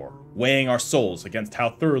Celeborn, weighing our souls against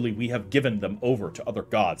how thoroughly we have given them over to other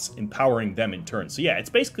gods, empowering them in turn. So yeah, it's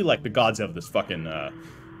basically like the gods have this fucking,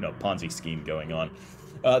 no, Ponzi scheme going on.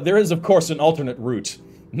 There is, of course, an alternate route.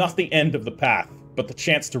 Not the end of the path, but the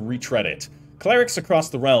chance to retread it. Clerics across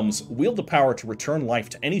the realms wield the power to return life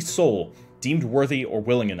to any soul deemed worthy or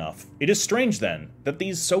willing enough. It is strange, then, that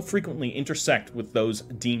these so frequently intersect with those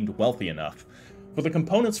deemed wealthy enough, for the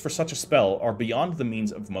components for such a spell are beyond the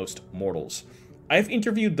means of most mortals. I have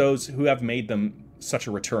interviewed those who have made them such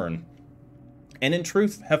a return, and in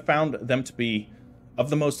truth have found them to be of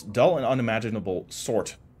the most dull and unimaginable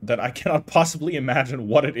sort, that I cannot possibly imagine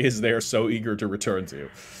what it is they are so eager to return to.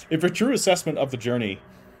 If a true assessment of the journey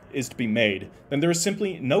is to be made, then there is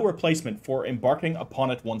simply no replacement for embarking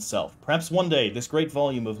upon it oneself. Perhaps one day, this great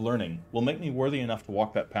volume of learning will make me worthy enough to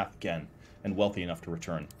walk that path again, and wealthy enough to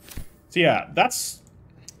return. So yeah, that's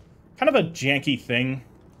kind of a janky thing,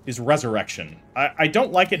 is resurrection. I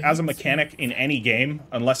don't like it as a mechanic in any game,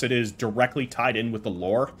 unless it is directly tied in with the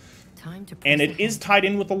lore. And it is tied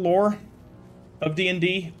in with the lore of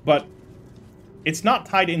D&D, but it's not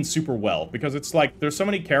tied in super well, because it's like, there's so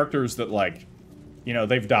many characters that, like, you know,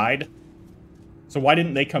 they've died. So why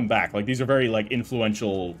didn't they come back? Like, these are very, like,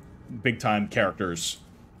 influential, big-time characters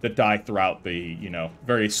that die throughout the, you know,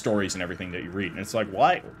 various stories and everything that you read. And it's like,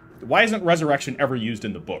 why isn't resurrection ever used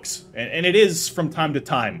in the books? And it is from time to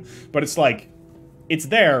time, but it's like, it's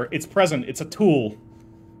there, it's present, it's a tool.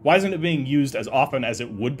 Why isn't it being used as often as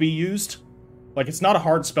it would be used? Like, it's not a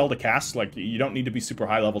hard spell to cast. Like, you don't need to be super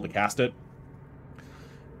high level to cast it.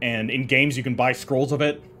 And in games, you can buy scrolls of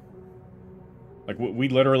it. Like, we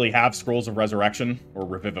literally have scrolls of resurrection, or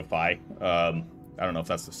revivify. I don't know if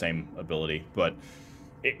that's the same ability, but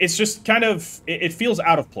it's just kind of, it feels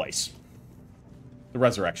out of place. The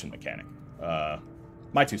resurrection mechanic.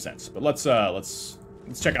 My 2 cents. But let's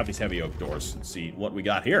check out these heavy oak doors and see what we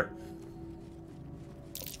got here.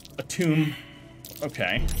 A tomb.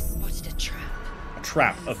 Okay. I spotted a trap. A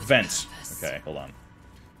trap. A vent. Okay, hold on.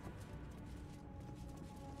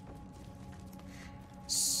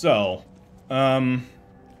 So, I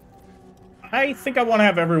think I want to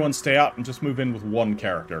have everyone stay out and just move in with one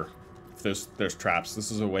character. If there's traps.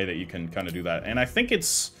 This is a way that you can kind of do that. And I think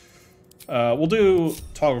it's... we'll do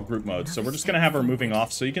toggle group mode. So we're just going to have her moving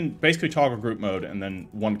off. So you can basically toggle group mode, and then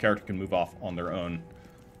one character can move off on their own.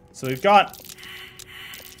 So we've got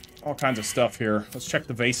all kinds of stuff here. Let's check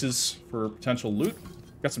the vases for potential loot.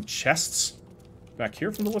 Got some chests back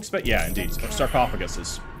here from the looks of it. Yeah, indeed.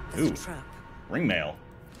 Sarcophaguses. Ooh. Ring mail.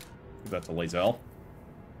 Give that to Lae'zel.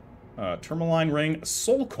 Tourmaline ring.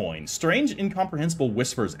 Soul coin. Strange, incomprehensible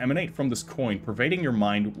whispers emanate from this coin, pervading your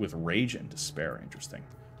mind with rage and despair. Interesting.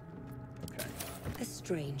 Okay. A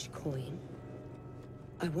strange coin.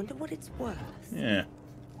 I wonder what it's worth. Yeah.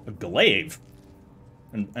 A glaive.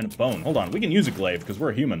 And a bone. Hold on, we can use a glaive, because we're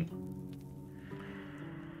a human.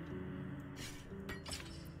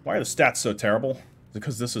 Why are the stats so terrible?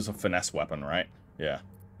 Because this is a finesse weapon, right? Yeah.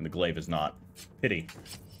 And the glaive is not. Pity.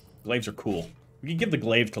 Glaives are cool. We can give the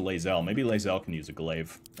glaive to Lae'zel. Maybe Lae'zel can use a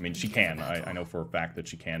glaive. I mean, she can. I know for a fact that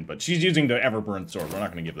she can, but she's using the Everburn sword. We're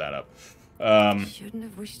not going to give that up. Shouldn't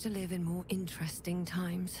have wished to live in more interesting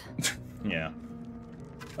times. Yeah.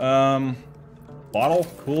 Bottle.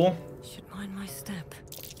 Cool. Should mind my step.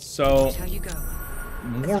 So, How you go?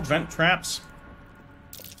 more vent traps.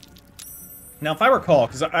 Now, if I recall,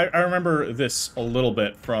 because I remember this a little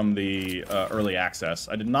bit from the early access,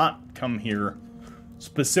 I did not come here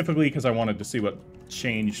specifically because I wanted to see what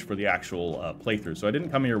changed for the actual playthrough. So I didn't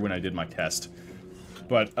come here when I did my test.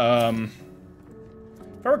 But,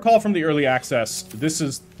 if I recall from the early access, this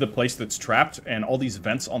is the place that's trapped, and all these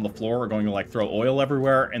vents on the floor are going to, like, throw oil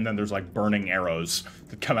everywhere, and then there's, like, burning arrows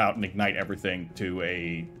that come out and ignite everything to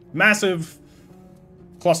a massive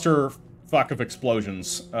cluster fuck of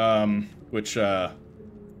explosions, which,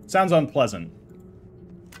 sounds unpleasant.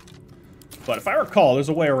 But if I recall, there's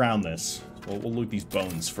a way around this. We'll loot these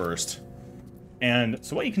bones first. And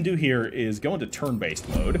so what you can do here is go into turn-based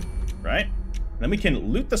mode, right? Then we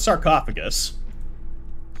can loot the sarcophagus.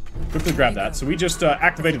 Quickly grab that. So we just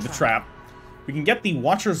activated the trap. We can get the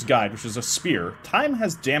Watcher's Guide, which is a spear. Time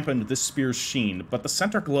has dampened this spear's sheen, but the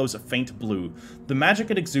center glows a faint blue. The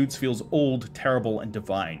magic it exudes feels old, terrible, and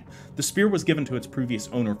divine. The spear was given to its previous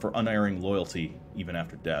owner for unerring loyalty, even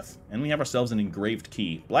after death. And we have ourselves an engraved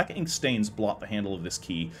key. Black ink stains blot the handle of this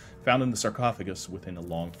key, found in the sarcophagus within a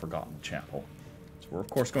long-forgotten chapel. So we're, of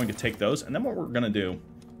course, going to take those, and then what we're going to do,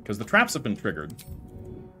 because the traps have been triggered,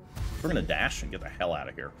 we're going to dash and get the hell out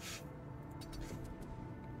of here.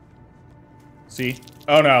 See?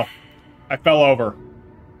 Oh no. I fell over.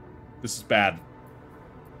 This is bad.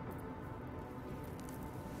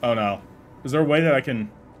 Oh no. Is there a way that I can...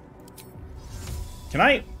 Can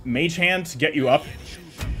I Mage Hand to get you up?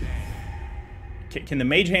 Can the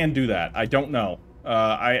mage hand do that? I don't know.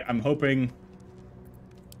 I'm hoping...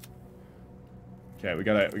 Okay, we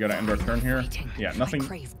gotta end our turn here. Yeah,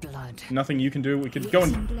 nothing you can do. We could go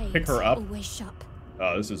and pick her up.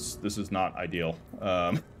 Oh, this is not ideal.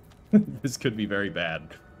 This could be very bad.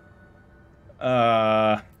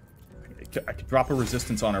 I could drop a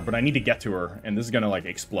resistance on her, but I need to get to her, and this is gonna, like,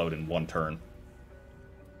 explode in one turn.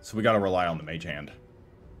 So we gotta rely on the mage hand.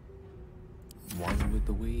 One with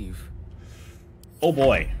the weave. Oh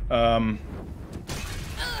boy.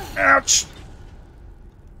 Ouch!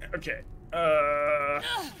 Okay.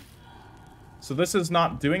 So this is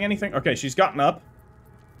not doing anything? Okay, she's gotten up.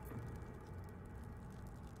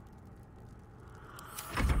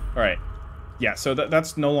 Alright. Yeah, so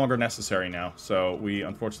that's no longer necessary now. So we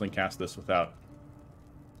unfortunately cast this without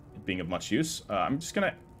it being of much use. I'm just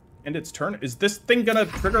gonna end its turn. Is this thing gonna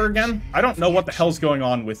trigger again? I don't know what the hell's going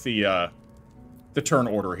on with the turn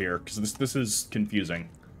order here, because this is confusing.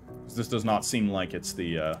 This does not seem like it's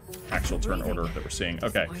the actual turn order that we're seeing.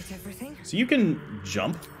 Okay, so you can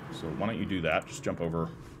jump. So why don't you do that? Just jump over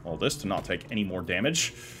all this to not take any more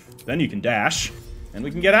damage. Then you can dash, and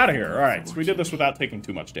we can get out of here. All right, so we did this without taking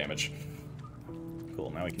too much damage.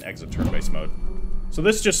 Cool, now we can exit turn-based mode. So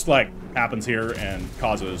this just, like, happens here and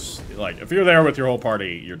causes, like, if you're there with your whole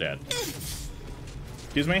party, you're dead.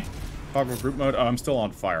 Excuse me? Toggle group mode. Oh, I'm still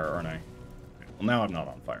on fire, aren't I? Well, now I'm not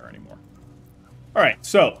on fire anymore. Alright,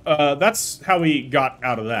 so, that's how we got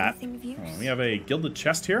out of that. We have a gilded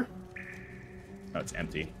chest here. Oh, it's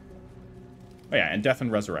empty. Oh yeah, and Death and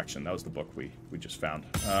Resurrection. That was the book we just found.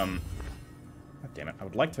 God damn it. I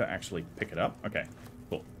would like to actually pick it up. Okay,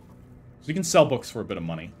 cool. So you can sell books for a bit of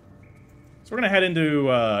money. So we're gonna head into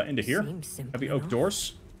here. Heavy oak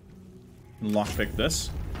doors. And lockpick this.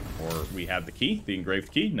 Or we have the key, the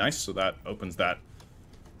engraved key. Nice, so that opens that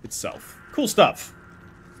itself. Cool stuff.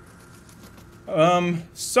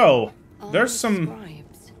 So there's some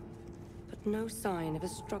scribes, but no sign of a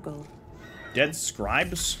struggle. Dead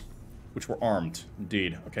scribes, which were armed,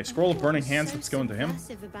 indeed. Okay, scroll of burning hands. Let's go into him.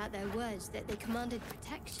 About their words that they commanded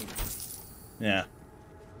protection. Yeah,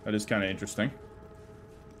 that is kind of interesting.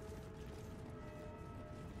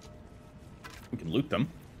 We can loot them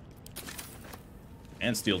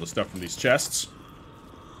and steal the stuff from these chests.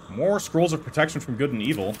 More scrolls of protection from good and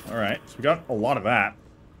evil. All right, so we got a lot of that.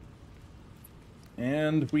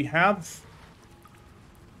 And we have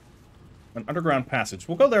an underground passage.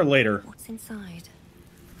 We'll go there later. What's inside?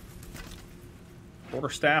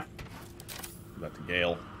 Quarterstaff. Give that to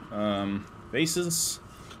Gale. Vases.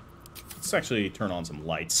 Let's actually turn on some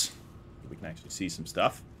lights. We can actually see some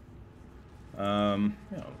stuff. Yeah,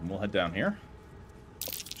 we'll head down here.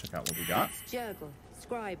 Check out what we got. Jurgle,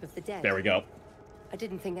 scribe of the dead. There we go. I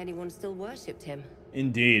didn't think anyone still worshipped him.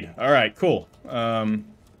 Indeed. All right, cool.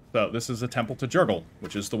 So this is a temple to Jurgle,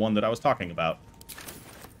 which is the one that I was talking about.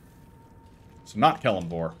 So not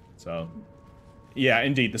Kellenbor. So, yeah,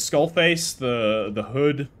 indeed, the skull face, the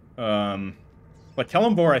hood. Like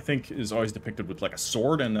Kellenbor, I think, is always depicted with like a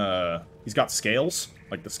sword, and he's got scales,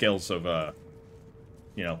 like the scales of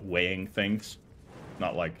you know, weighing things,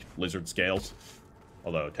 not like lizard scales.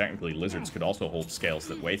 Although technically, lizards could also hold scales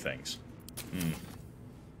that weigh things.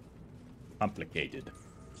 Complicated.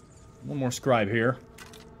 One more scribe here.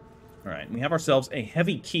 Alright, we have ourselves a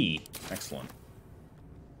heavy key. Excellent.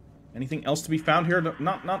 Anything else to be found here?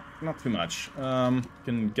 Not too much.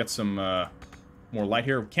 Can get some more light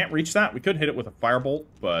here. We can't reach that. We could hit it with a firebolt,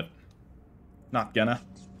 but not gonna.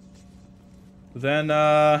 Then,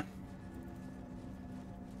 well,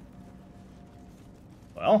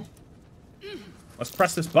 let's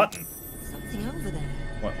press this button. Something over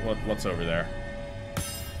there. What's over there?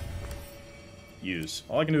 Use.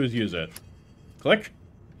 All I can do is use it. Click.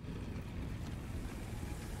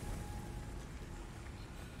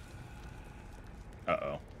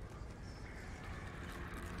 Uh-oh.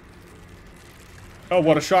 Oh,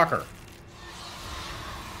 what a shocker.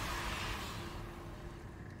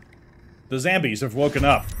 The zombies have woken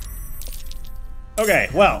up. Okay,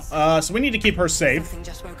 well, so we need to keep her safe. Something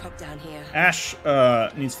just woke up down here. Ash,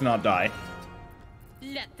 needs to not die.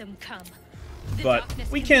 Let them come. But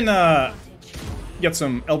we can, get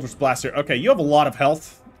some Eldritch Blast here. Okay, you have a lot of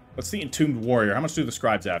health. What's the Entombed Warrior? How much do the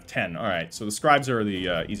Scribes have? 10. Alright, so the Scribes are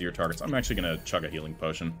the easier targets. I'm actually going to chug a healing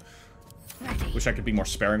potion. Wish I could be more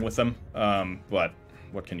sparing with them, but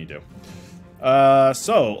what can you do?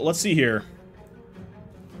 So, let's see here.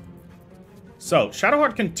 So,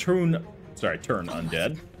 Shadowheart can turn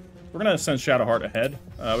undead. We're going to send Shadowheart ahead.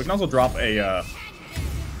 We can also drop a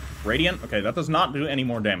Radiant. Okay, that does not do any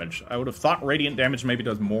more damage. I would have thought Radiant damage maybe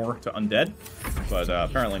does more to undead, but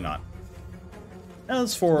apparently not.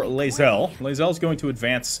 As for Lae'zel, Lae'zel's going to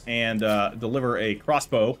advance and deliver a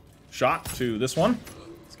crossbow shot to this one.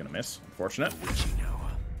 It's going to miss, unfortunate.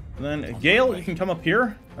 And then Gale, you can come up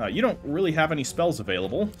here. You don't really have any spells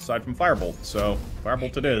available, aside from Firebolt, so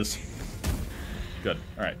Firebolt it is. Good.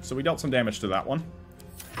 Alright, so we dealt some damage to that one.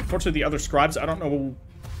 Unfortunately, the other scribes, I don't know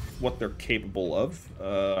what they're capable of.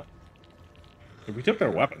 We took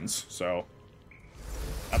their weapons, so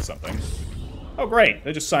that's something. Oh, great.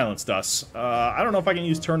 They just silenced us. I don't know if I can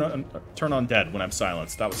use turn on dead when I'm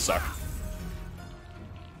silenced. That would suck.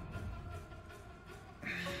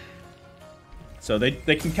 So they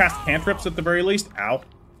can cast cantrips at the very least. Ow.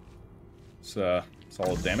 It's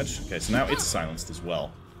solid damage. Okay, so now it's silenced as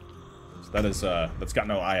well. So that is, that's got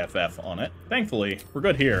no IFF on it. Thankfully, we're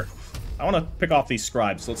good here. I want to pick off these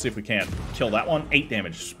scribes. Let's see if we can't kill that one. 8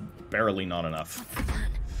 damage. Barely not enough.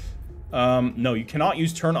 No, you cannot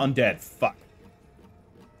use turn undead. Fuck.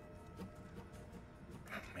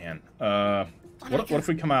 Oh, man. What if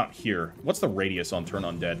we come out here? What's the radius on turn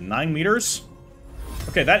undead? 9 meters?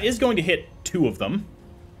 Okay, that is going to hit 2 of them.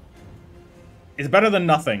 It's better than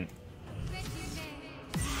nothing.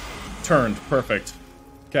 Turned. Perfect.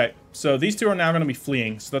 Okay, so these 2 are now going to be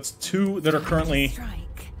fleeing. So that's 2 that are currently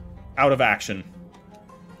out of action.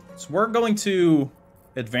 So we're going to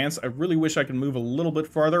advance. I really wish I could move a little bit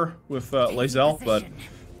farther with Lae'zel, but I'm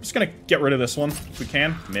just going to get rid of this one if we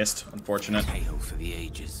can. Missed. Unfortunate.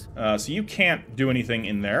 So you can't do anything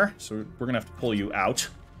in there, so we're going to have to pull you out.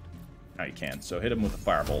 Now you can. So hit him with a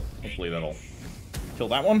firebolt. Hopefully that'll kill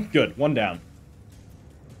that one. Good. 1 down.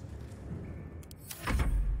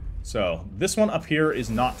 So this one up here is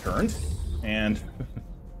not turned. And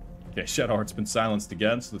okay, Shadowheart's been silenced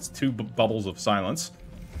again, so that's 2 bubbles of silence.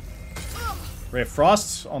 Ray of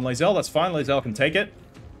Frost on Lae'zel. That's fine. Lae'zel can take it.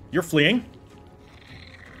 You're fleeing.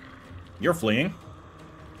 You're fleeing.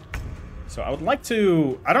 So I would like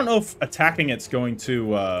to... I don't know if attacking it's going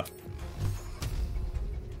to...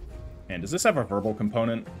 And does this have a verbal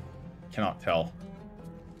component? Cannot tell.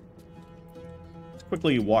 Let's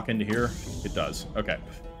quickly walk into here. It does. Okay.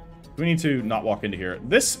 We need to not walk into here.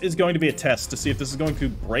 This is going to be a test to see if this is going to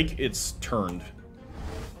break its turned.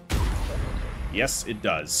 Yes, it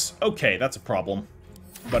does. Okay, that's a problem.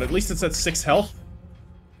 But at least it's at 6 health.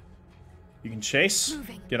 You can chase.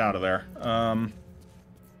 Get out of there.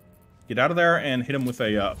 Get out of there and hit him with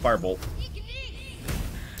a firebolt.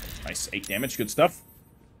 Nice. 8 damage. Good stuff.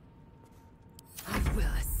 I will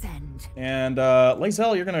ascend. And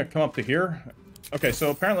Lae'zel, you're going to come up to here. Okay, so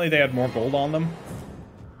apparently they had more gold on them.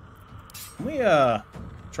 Can we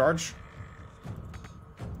charge?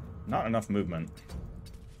 Not enough movement.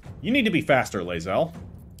 You need to be faster, Lae'zel.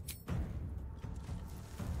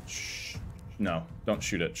 No, don't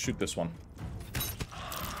shoot it. Shoot this one.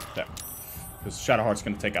 Okay. Because Shadowheart's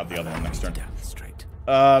going to take out the other one next turn.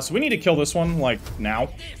 So we need to kill this one, like, now.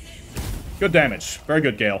 Good damage. Very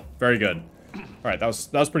good, Gale. Very good. Alright, that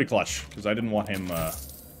was pretty clutch, because I didn't want him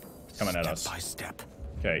coming at us.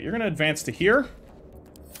 Okay, you're going to advance to here.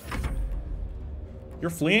 You're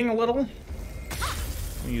fleeing a little. I'm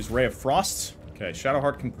gonna use Ray of Frost. Okay,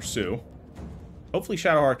 Shadowheart can pursue. Hopefully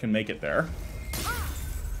Shadowheart can make it there.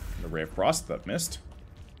 The Ray of Frost, that missed.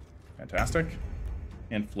 Fantastic.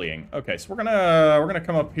 And fleeing. Okay, so we're gonna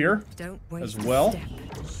come up here as well.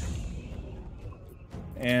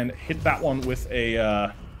 And hit that one with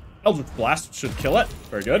a Eldritch Blast, should kill it.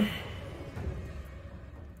 Very good.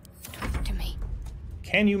 Talk to me.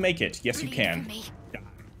 Can you make it? Yes, you can.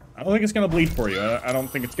 I don't think it's going to bleed for you. I don't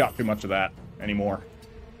think it's got too much of that anymore.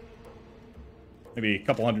 Maybe a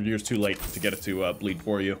couple 100 years too late to get it to bleed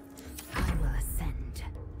for you. I will ascend.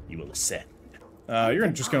 You will ascend. You're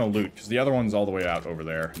just going to loot, because the other one's all the way out over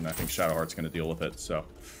there, and I think Shadowheart's going to deal with it, so...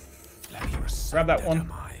 Grab that one.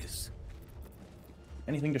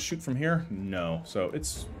 Anything to shoot from here? No. So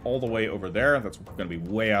it's all the way over there. That's going to be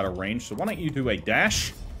way out of range. So why don't you do a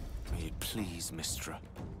dash? May it please, Mistra.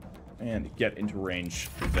 And get into range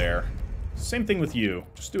there. Same thing with you.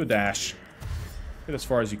 Just do a dash. Get as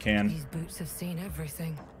far as you can. These boots have seen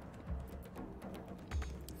everything.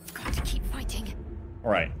 Got to keep fighting.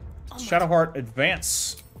 Alright. Shadowheart,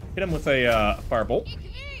 advance. Hit him with a firebolt.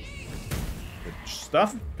 Good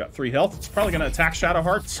stuff. Got 3 health. It's probably going to attack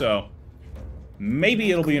Shadowheart, so... Maybe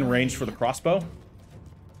it'll be in range for the crossbow.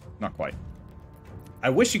 Not quite. I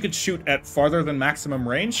wish you could shoot at farther than maximum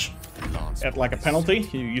range. At, like, a penalty.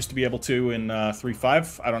 You used to be able to in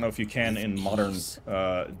 3.5. I don't know if you can in modern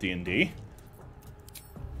D&D.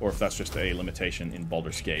 Or if that's just a limitation in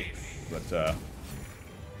Baldur's Gate. But,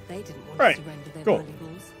 They didn't want right. to surrender their Cool.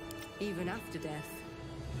 valuables, even after death.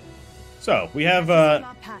 So, we have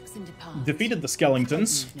Our packs and depart. defeated the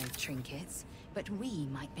skeletons. No trinkets, but we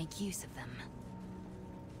might make use of them.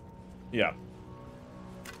 Yeah.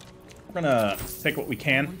 We're gonna take what we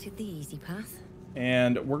can. Wanted the easy path.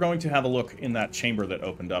 And we're going to have a look in that chamber that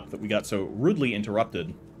opened up that we got so rudely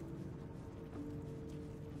interrupted.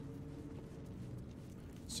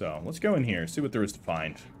 So, let's go in here, see what there is to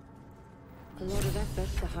find. A lot of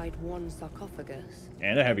effort to hide one sarcophagus.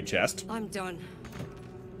 And a heavy chest. I'm done.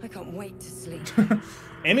 I can't wait to sleep.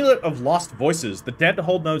 Amulet of Lost Voices. The dead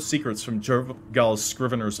hold no secrets from Jurgal's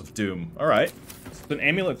Scriveners of Doom. Alright. So an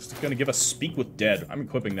amulet that's going to give us Speak with Dead. I'm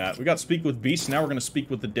equipping that. We got Speak with Beasts, now we're going to Speak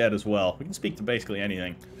with the Dead as well. We can speak to basically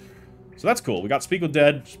anything. So that's cool. We got Speak with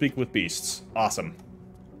Dead, Speak with Beasts. Awesome.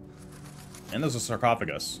 And there's a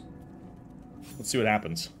sarcophagus. Let's see what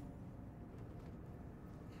happens.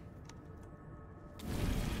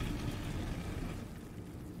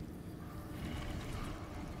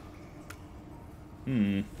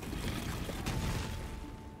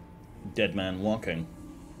 Dead man walking.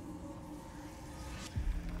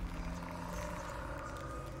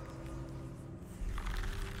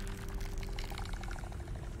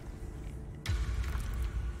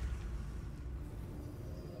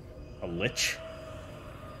 A lich?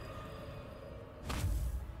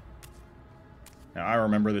 Now, I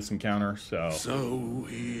remember this encounter, so... So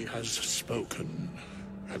he has spoken,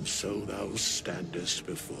 and so thou standest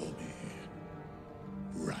before me.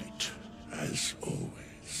 Right, as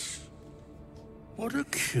always. What a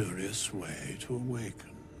curious way to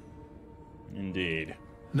awaken. Indeed.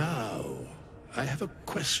 Now, I have a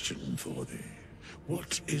question for thee.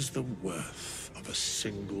 What is the worth of a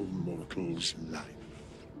single mortal's life?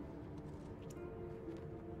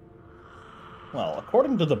 Well,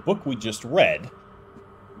 according to the book we just read,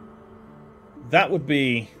 that would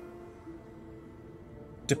be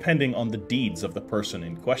depending on the deeds of the person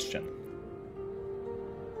in question.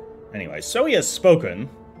 Anyway, so he has spoken.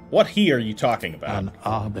 What he are you talking about? An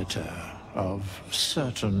arbiter of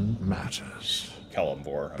certain matters.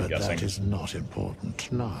 Kellamvor, I'm but guessing. That is not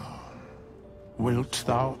important now. Wilt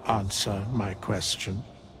thou answer my question?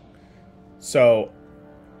 So,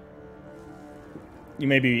 you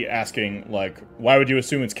may be asking, like, why would you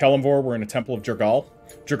assume it's Kellamvor? We're in a temple of Jurgal.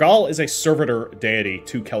 Jurgal is a servitor deity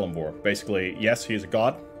to Kellamvor. Basically, yes, he is a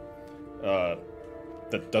god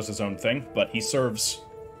that does his own thing, but he serves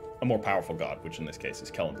a more powerful god, which in this case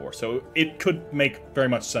is Kellamvor. So it could make very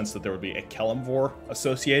much sense that there would be a Kellamvor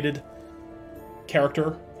associated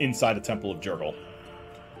character inside a temple of Jurgal.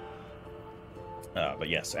 But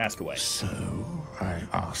yes, ask away. So, I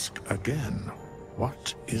ask again,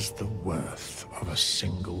 what is the worth of a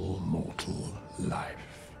single mortal life?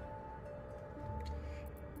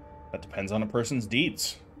 That depends on a person's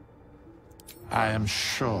deeds. I am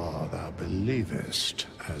sure thou believest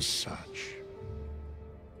as such.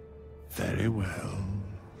 Very well.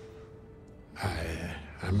 I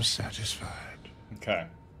am satisfied. Okay.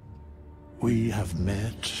 We have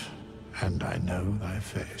met, and I know thy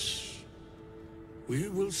face. We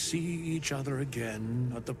will see each other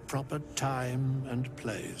again at the proper time and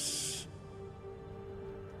place.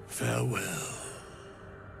 Farewell.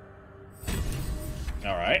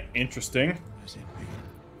 Alright, interesting.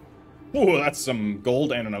 Ooh, that's some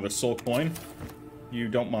gold and another soul coin. You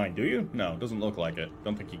don't mind, do you? No, doesn't look like it.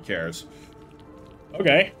 Don't think he cares.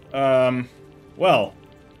 Okay, well,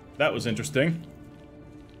 that was interesting.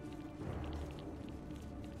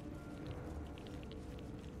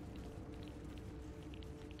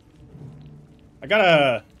 I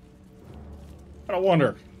gotta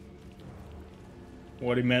wonder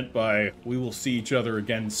what he meant by "we will see each other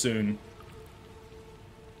again soon."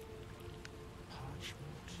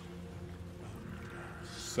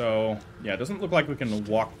 So, yeah, it doesn't look like we can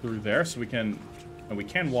walk through there, so we can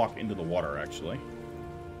walk into the water, actually.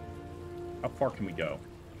 How far can we go?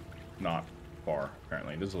 Not far,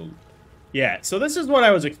 apparently. This is a... Yeah, so this is what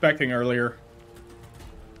I was expecting earlier.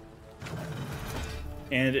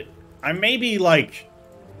 And I may be, like,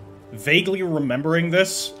 vaguely remembering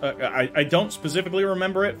this. I don't specifically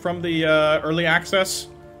remember it from the early access,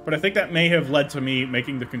 but I think that may have led to me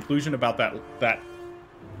making the conclusion about that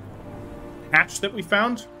hatch that we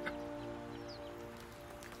found.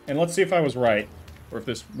 And let's see if I was right, or if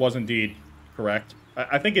this was indeed correct.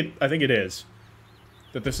 I think it is.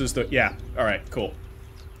 That this is the... Yeah, alright, cool.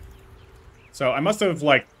 So I must have,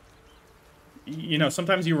 like... You know,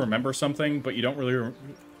 sometimes you remember something, but you don't really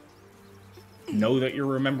know that you're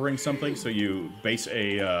remembering something, so you base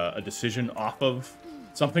a decision off of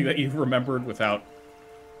something that you've remembered without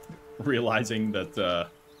realizing that,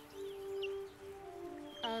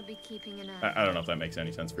 I'll be keeping an eye. I don't know if that makes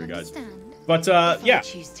any sense for you guys. Understand? But, If yeah. I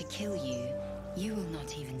choose to kill you, you will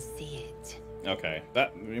not even see it. Okay.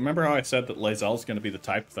 Remember how I said that Lae'zel's going to be the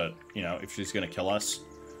type that, you know, if she's going to kill us,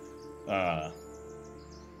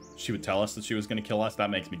 she would tell us that she was going to kill us? That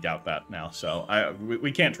makes me doubt that now. So,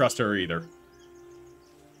 we can't trust her either.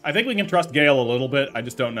 I think we can trust Gale a little bit. I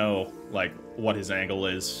just don't know, like, what his angle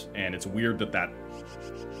is. And it's weird that that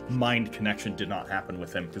mind connection did not happen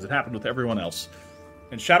with him, because it happened with everyone else.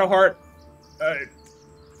 And Shadowheart, I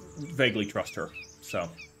vaguely trust her. So,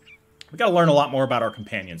 we got to learn a lot more about our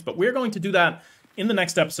companions. But we're going to do that in the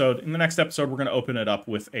next episode. In the next episode, we're going to open it up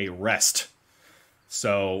with a rest.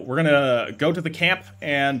 So we're going to go to the camp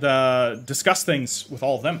and discuss things with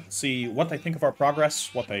all of them. See what they think of our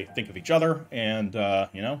progress, what they think of each other, and,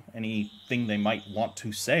 you know, anything they might want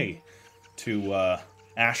to say to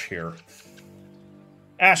Ash here.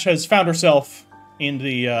 Ash has found herself in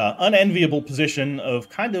the unenviable position of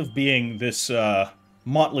kind of being this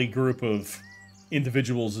motley group of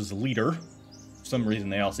individuals as a leader. For some reason,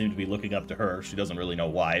 they all seem to be looking up to her. She doesn't really know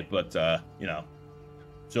why, but, you know,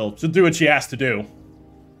 she'll do what she has to do.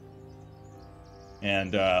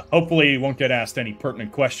 And hopefully won't get asked any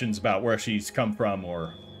pertinent questions about where she's come from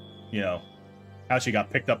or, you know, how she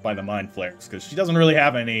got picked up by the mind flayers, because she doesn't really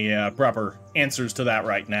have any proper answers to that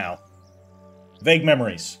right now. Vague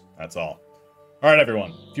memories, that's all. Alright,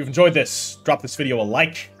 everyone. If you've enjoyed this, drop this video a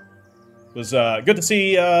like. It was good to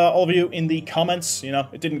see all of you in the comments. You know,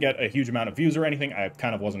 it didn't get a huge amount of views or anything. I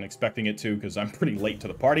kind of wasn't expecting it to, because I'm pretty late to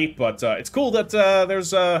the party. But it's cool that there's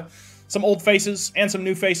some old faces and some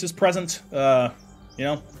new faces present. You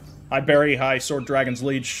know, hi Barry, hi Sword Dragon's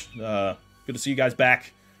Leech. Good to see you guys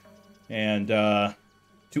back. And to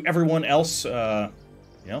everyone else, you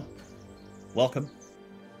know, welcome.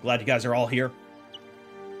 Glad you guys are all here.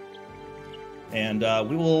 And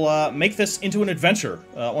we will make this into an adventure.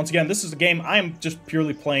 Once again, this is a game I am just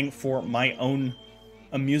purely playing for my own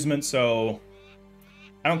amusement, so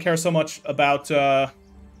I don't care so much about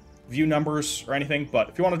view numbers or anything, but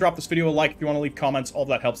if you want to drop this video a like, if you want to leave comments, all of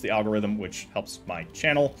that helps the algorithm, which helps my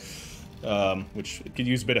channel, which could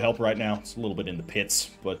use a bit of help right now. It's a little bit in the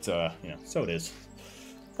pits, but, you know, so it is.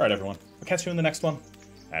 Alright, everyone. I'll catch you in the next one.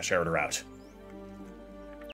 Ash Erider out.